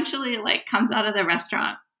 She eventually comes out of the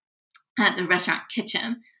restaurant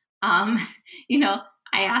kitchen.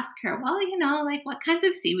 I ask her, well, what kinds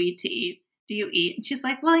of seaweed do you eat? And she's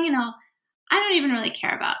like, well, I don't even really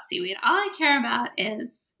care about seaweed. All I care about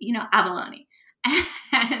is, abalone.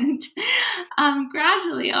 And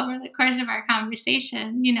gradually over the course of our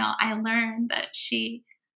conversation, I learned that she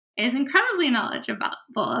is incredibly knowledgeable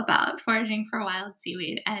about foraging for wild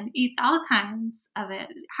seaweed and eats all kinds of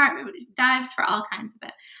it, dives for all kinds of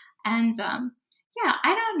it. And I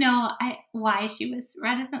don't know why she was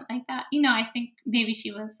reticent like that. I think maybe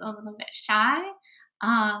she was a little bit shy,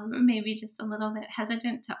 maybe just a little bit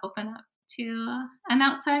hesitant to open up to an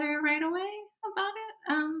outsider right away about it.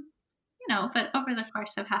 But over the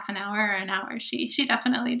course of half an hour or an hour, she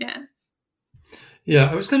definitely did. Yeah,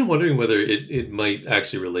 I was kind of wondering whether it might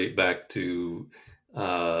actually relate back to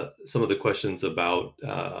some of the questions about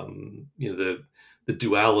the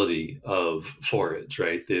duality of forage,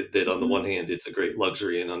 right? That on the one hand it's a great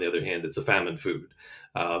luxury, and on the other hand it's a famine food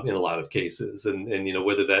in a lot of cases, and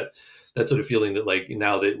whether that sort of feeling that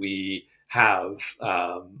now that we have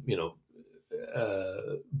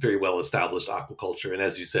very well established aquaculture, and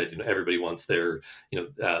as you said, everybody wants their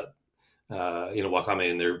wakame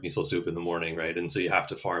in their miso soup in the morning, right? And so you have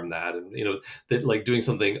to farm that, and that doing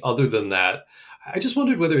something other than that. I just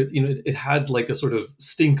wondered whether it had a sort of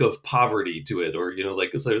stink of poverty to it, or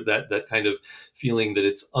that kind of feeling that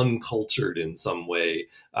it's uncultured in some way,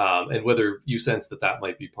 and whether you sense that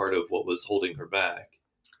might be part of what was holding her back.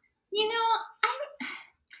 I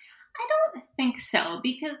don't think so,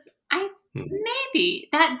 because maybe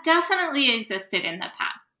that definitely existed in the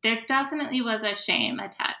past. There definitely was a shame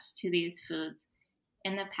attached to these foods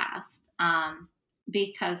in the past,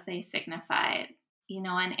 because they signified,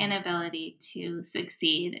 an inability to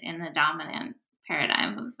succeed in the dominant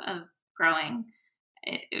paradigm of growing,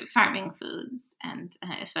 farming foods, and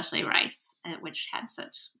especially rice, which had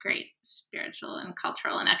such great spiritual and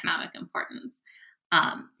cultural and economic importance.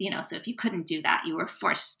 So if you couldn't do that, you were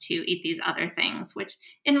forced to eat these other things, which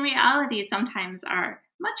in reality sometimes are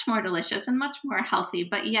much more delicious and much more healthy,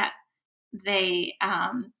 but yet they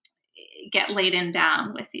get laden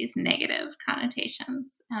down with these negative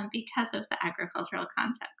connotations because of the agricultural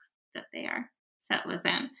context that they are set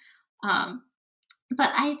within.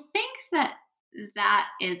 But I think that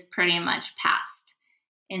is pretty much past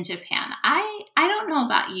in Japan. I don't know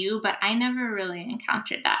about you, but I never really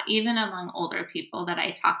encountered that, even among older people that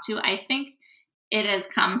I talk to. I think it has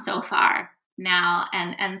come so far now,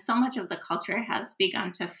 and so much of the culture has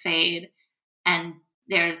begun to fade, and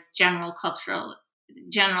there's general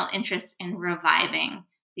interest in reviving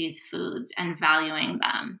these foods and valuing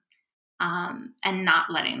them, and not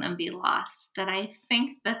letting them be lost, that I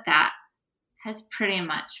think that has pretty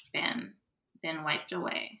much been wiped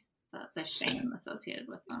away, the shame associated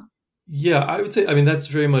with them. Yeah, I would say, that's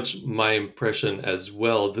very much my impression as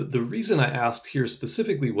well. The reason I asked here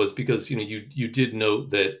specifically was because, you did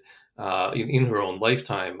note that in her own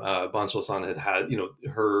lifetime, Bansho-san had,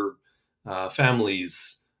 her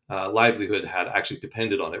family's livelihood had actually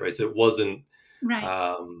depended on it, right? So it wasn't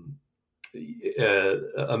right.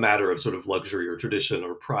 A matter of sort of luxury or tradition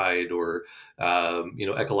or pride or,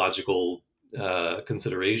 ecological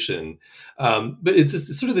consideration, but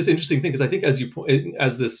it's sort of this interesting thing, because I think as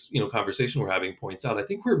this conversation we're having points out, I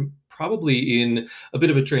think we're probably in a bit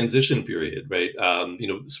of a transition period, right?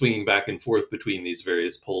 Swinging back and forth between these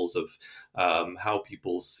various poles of how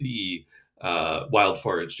people see wild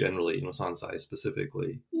forage generally, sansai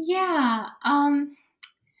specifically. Yeah,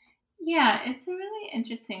 it's a really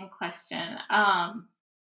interesting question.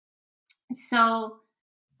 So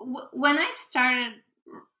when I started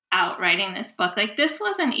out writing this book, this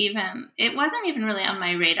wasn't even really on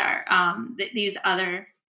my radar. These other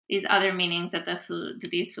meanings that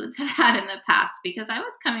these foods have had in the past, because I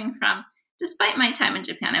was coming from, despite my time in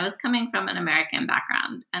Japan, I was coming from an American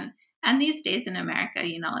background, and these days in America,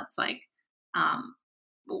 it's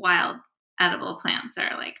wild edible plants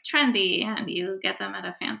are like trendy and you get them at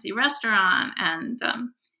a fancy restaurant, and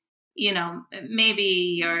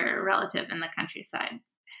maybe your relative in the countryside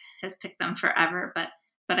has picked them forever, but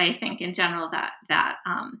I think in general that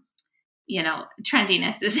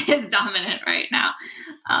trendiness is dominant right now.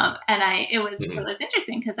 And it was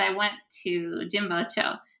interesting because I went to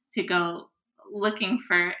Jimbocho to go looking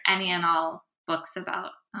for any and all books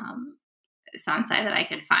about Sansai that I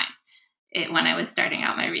could find when I was starting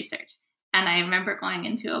out my research. And I remember going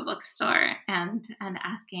into a bookstore and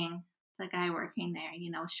asking the guy working there,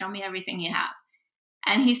 show me everything you have.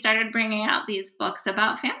 And he started bringing out these books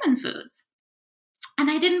about famine foods. And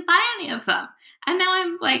I didn't buy any of them. And now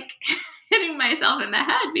I'm like hitting myself in the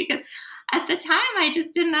head because at the time I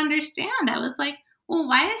just didn't understand. I was like, well,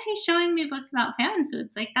 why is he showing me books about famine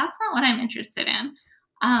foods? Like, that's not what I'm interested in.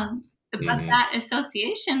 But that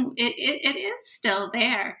association, it is still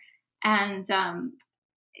there. And so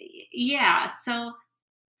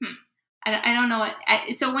I don't know what.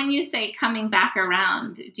 So when you say coming back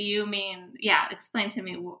around, do you mean? Yeah, explain to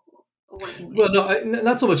me what you mean. Well, no,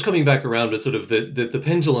 not so much coming back around, but sort of the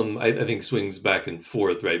pendulum. I think swings back and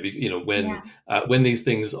forth, right? When these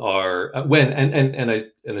things are and I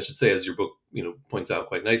should say, as your book points out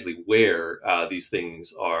quite nicely, where these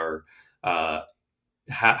things are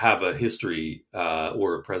have a history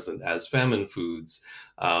or are present as famine foods,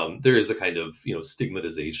 there is a kind of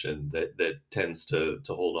stigmatization that tends to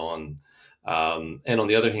hold on. And on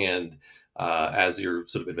the other hand, as your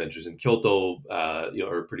sort of adventures in Kyoto,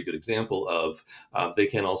 are a pretty good example of, they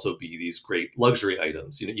can also be these great luxury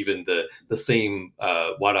items. Even the same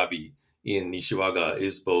warabi in Nishiwaga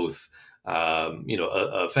is both,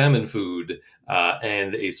 a famine food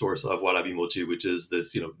and a source of warabi mochi, which is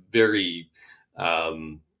this, very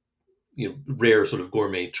rare sort of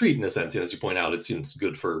gourmet treat in a sense. As you point out, it's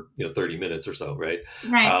good for 30 minutes or so, right?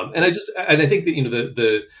 Right. And I think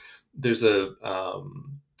that there's a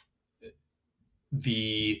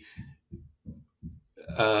the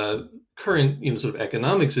current sort of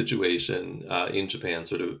economic situation in Japan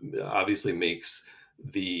sort of obviously makes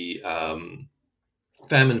the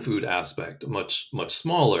famine food aspect much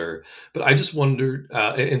smaller. But I just wondered,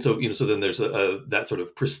 and so so then there's that sort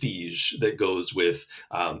of prestige that goes with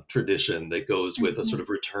tradition, that goes with a sort of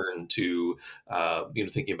return to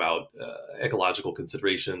thinking about ecological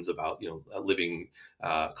considerations, about living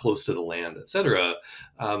close to the land, etc.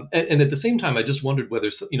 And at the same time, I just wondered whether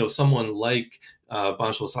someone like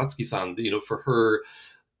Bansho Satsuki-san, for her,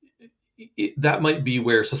 that might be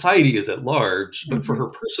where society is at large, but for her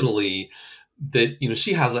personally, that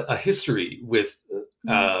she has a history with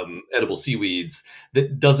edible seaweeds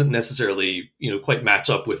that doesn't necessarily quite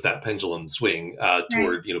match up with that pendulum swing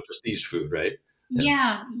toward prestige food, right?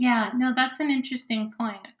 Yeah. No, that's an interesting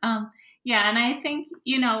point. And I think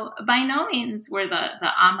by no means were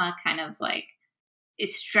the Ama kind of like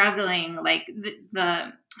is struggling, like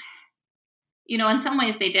the in some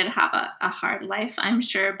ways they did have a hard life, I'm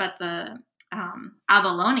sure, but the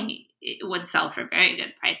abalone would sell for very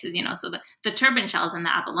good prices, so the turban shells in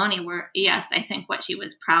the abalone were, yes, I think what she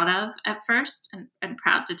was proud of at first and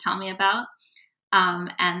proud to tell me about.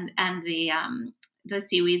 And the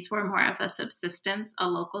seaweeds were more of a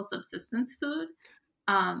local subsistence food,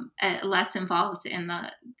 less involved in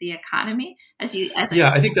the economy. I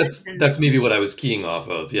think that's maybe what I was keying off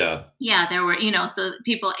of. Yeah, there were, so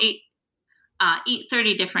people eat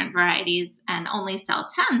 30 different varieties and only sell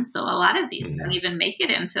 10. So a lot of these don't even make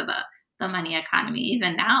it into the money economy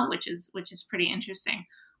even now, which is pretty interesting.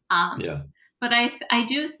 But I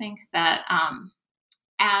do think that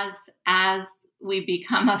as we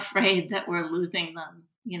become afraid that we're losing them,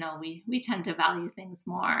 we tend to value things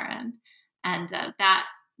more, and that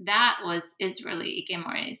is really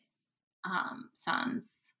Ikemori's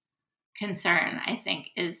son's concern. I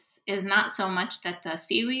think is not so much that the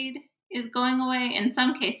seaweed is going away. In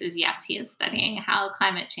some cases, yes, he is studying how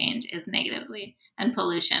climate change is negatively and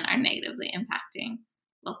pollution are negatively impacting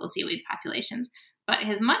local seaweed populations. But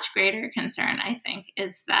his much greater concern, I think,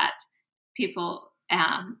 is that people,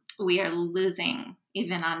 we are losing,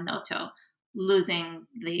 even on Noto, losing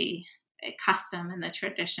the custom and the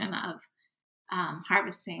tradition of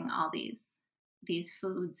harvesting all these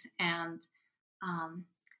foods, and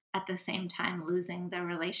at the same time losing the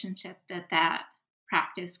relationship that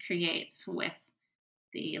practice creates with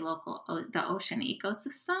the ocean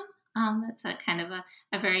ecosystem. That's a kind of a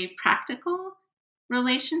very practical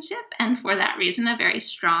relationship, and for that reason, a very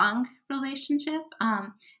strong relationship.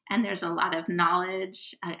 And there's a lot of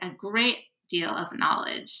knowledge, a great deal of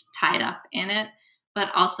knowledge tied up in it,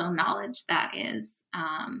 but also knowledge that is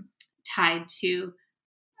tied to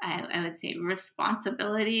I would say,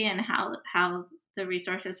 responsibility and how the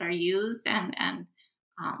resources are used, and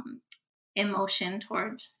um, emotion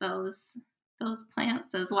towards those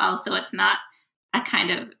plants as well. So it's not a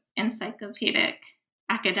kind of encyclopedic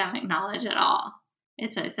academic knowledge at all.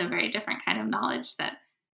 It's a very different kind of knowledge that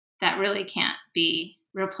really can't be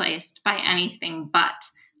replaced by anything but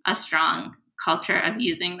a strong culture of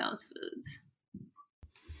using those foods.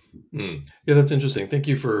 Yeah, that's interesting. Thank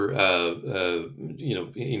you for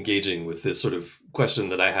engaging with this sort of question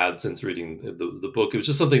that I had since reading the book. It was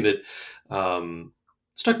just something that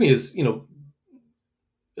struck me as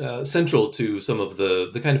central to some of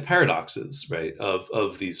the kind of paradoxes, right,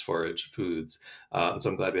 of these forage foods. So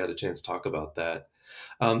I'm glad we had a chance to talk about that.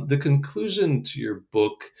 The conclusion to your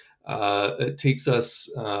book it takes us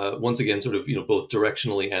once again, sort of both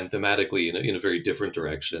directionally and thematically in a very different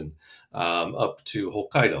direction, up to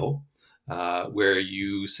Hokkaido, where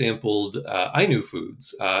you sampled Ainu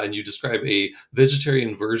foods, and you describe a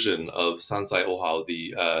vegetarian version of Sansai Ohao,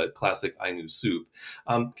 the classic Ainu soup.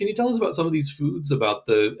 Can you tell us about some of these foods, about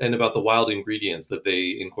the wild ingredients that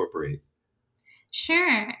they incorporate?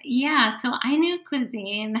 Sure. Yeah. So Ainu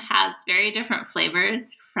cuisine has very different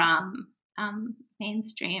flavors from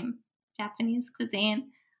mainstream Japanese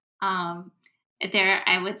cuisine. Um,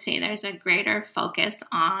 I would say there's a greater focus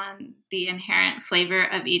on the inherent flavor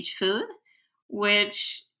of each food,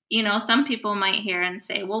 which, some people might hear and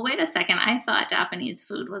say, well, wait a second, I thought Japanese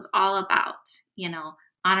food was all about,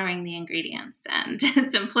 honoring the ingredients and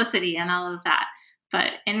simplicity and all of that.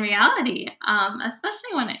 But in reality,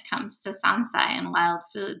 especially when it comes to sansai and wild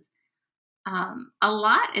foods, a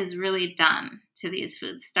lot is really done to these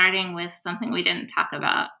foods, starting with something we didn't talk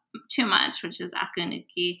about too much, which is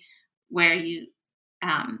akunuki, where you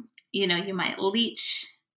might leach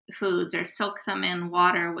foods or soak them in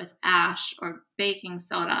water with ash or baking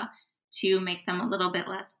soda to make them a little bit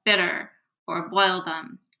less bitter, or boil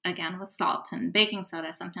them again with salt and baking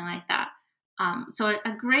soda, something like that. So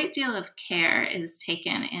a great deal of care is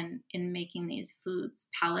taken in making these foods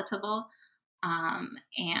palatable,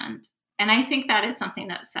 and I think that is something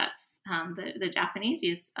that sets the Japanese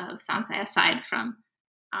use of sansai aside from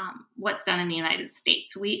what's done in the United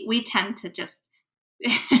States. We tend to just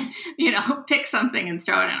pick something and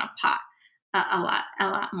throw it in a pot a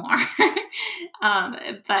lot more.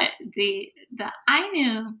 But the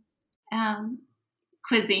Ainu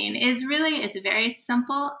cuisine it's very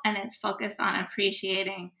simple, and it's focused on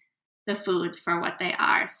appreciating the foods for what they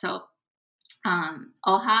are. So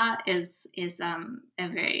oha is a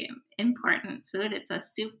very important food. It's a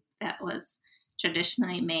soup that was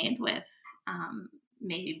traditionally made with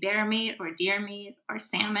maybe bear meat or deer meat or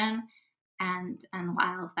salmon and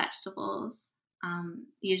wild vegetables,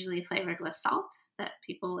 usually flavored with salt, that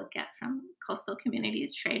people would get from coastal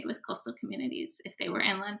communities, trade with coastal communities if they were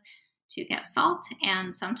inland to get salt,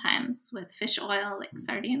 and sometimes with fish oil, like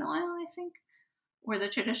sardine oil, I think, were the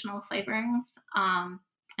traditional flavorings.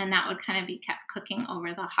 And that would kind of be kept cooking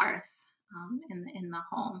over the hearth in the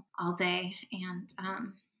home all day. And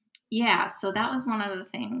so that was one of the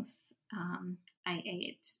things I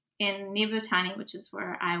ate. In Nibutani, which is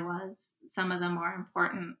where I was, some of the more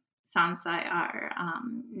important sansai are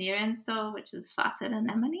nirenso, which is flaccid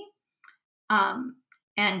anemone,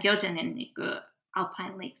 and gyoja ninniku.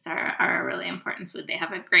 Alpine leeks are a really important food. They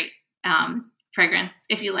have a great fragrance.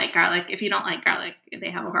 If you like garlic, if you don't like garlic,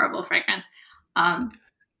 they have a horrible fragrance. And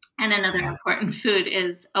another important food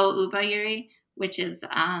is oubayuri, which is,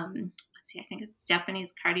 I think it's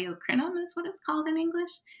Japanese cardiocrinum is what it's called in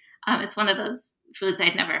English. It's one of those foods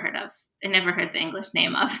I'd never heard of. I never heard the English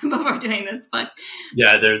name of before doing this book.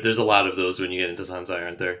 Yeah, there's a lot of those when you get into sansai,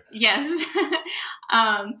 aren't there? Yes.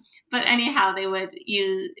 But anyhow, the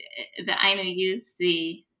Ainu use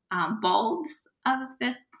the bulbs of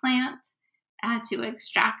this plant to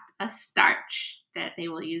extract a starch that they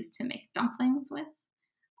will use to make dumplings with.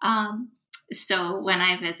 So when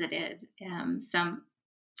I visited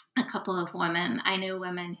a couple of women, Ainu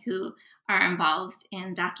women who are involved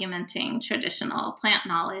in documenting traditional plant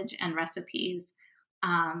knowledge and recipes,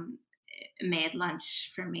 made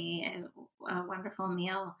lunch for me, a wonderful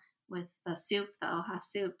meal with the soup, the oha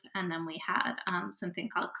soup, and then we had something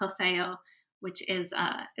called kosayo, which is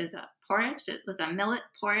a porridge. It was a millet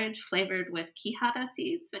porridge flavored with kihara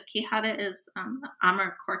seeds. The kihara is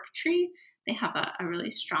amur cork tree. They have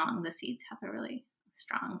the seeds have a really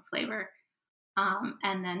strong flavor.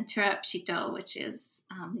 And then turap shito, which is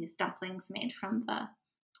these dumplings made from the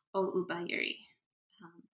oubayuri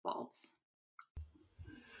bulbs.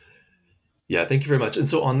 Yeah, thank you very much. And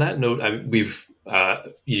so, on that note,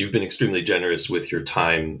 you've been extremely generous with your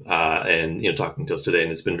time and talking to us today,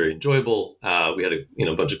 and it's been very enjoyable. We had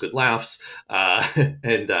a bunch of good laughs,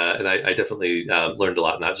 and I definitely learned a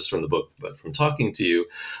lot, not just from the book, but from talking to you.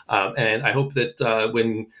 And I hope that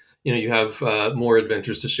when you have more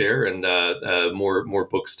adventures to share and more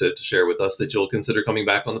books to share with us, that you'll consider coming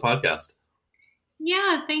back on the podcast.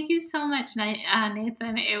 Yeah, thank you so much,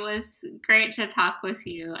 Nathan. It was great to talk with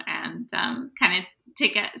you and kind of to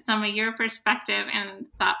get some of your perspective and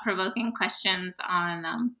thought-provoking questions on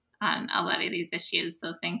a lot of these issues.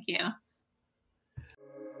 So thank you.